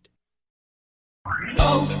 infotainment.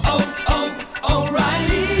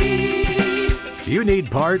 O'Reilly! You need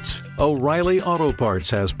parts? O'Reilly Auto Parts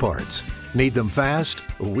has parts. Need them fast?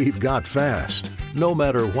 We've got fast. No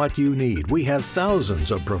matter what you need, we have thousands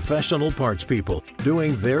of professional parts people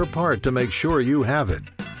doing their part to make sure you have it.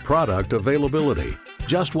 Product availability.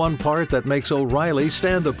 Just one part that makes O'Reilly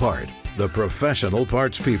stand apart. The professional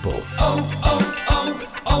parts people.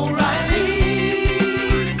 O'Reilly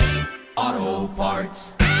Auto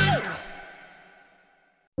Parts.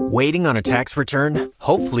 Waiting on a tax return?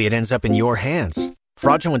 Hopefully it ends up in your hands.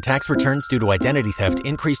 Fraudulent tax returns due to identity theft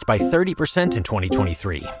increased by 30% in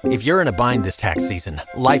 2023. If you're in a bind this tax season,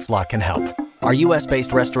 LifeLock can help. Our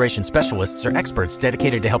U.S.-based restoration specialists are experts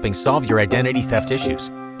dedicated to helping solve your identity theft issues.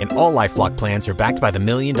 And all LifeLock plans are backed by the $1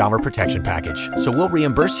 Million Protection Package. So we'll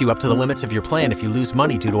reimburse you up to the limits of your plan if you lose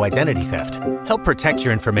money due to identity theft. Help protect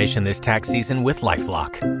your information this tax season with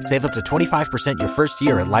LifeLock. Save up to 25% your first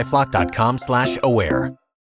year at LifeLock.com/aware.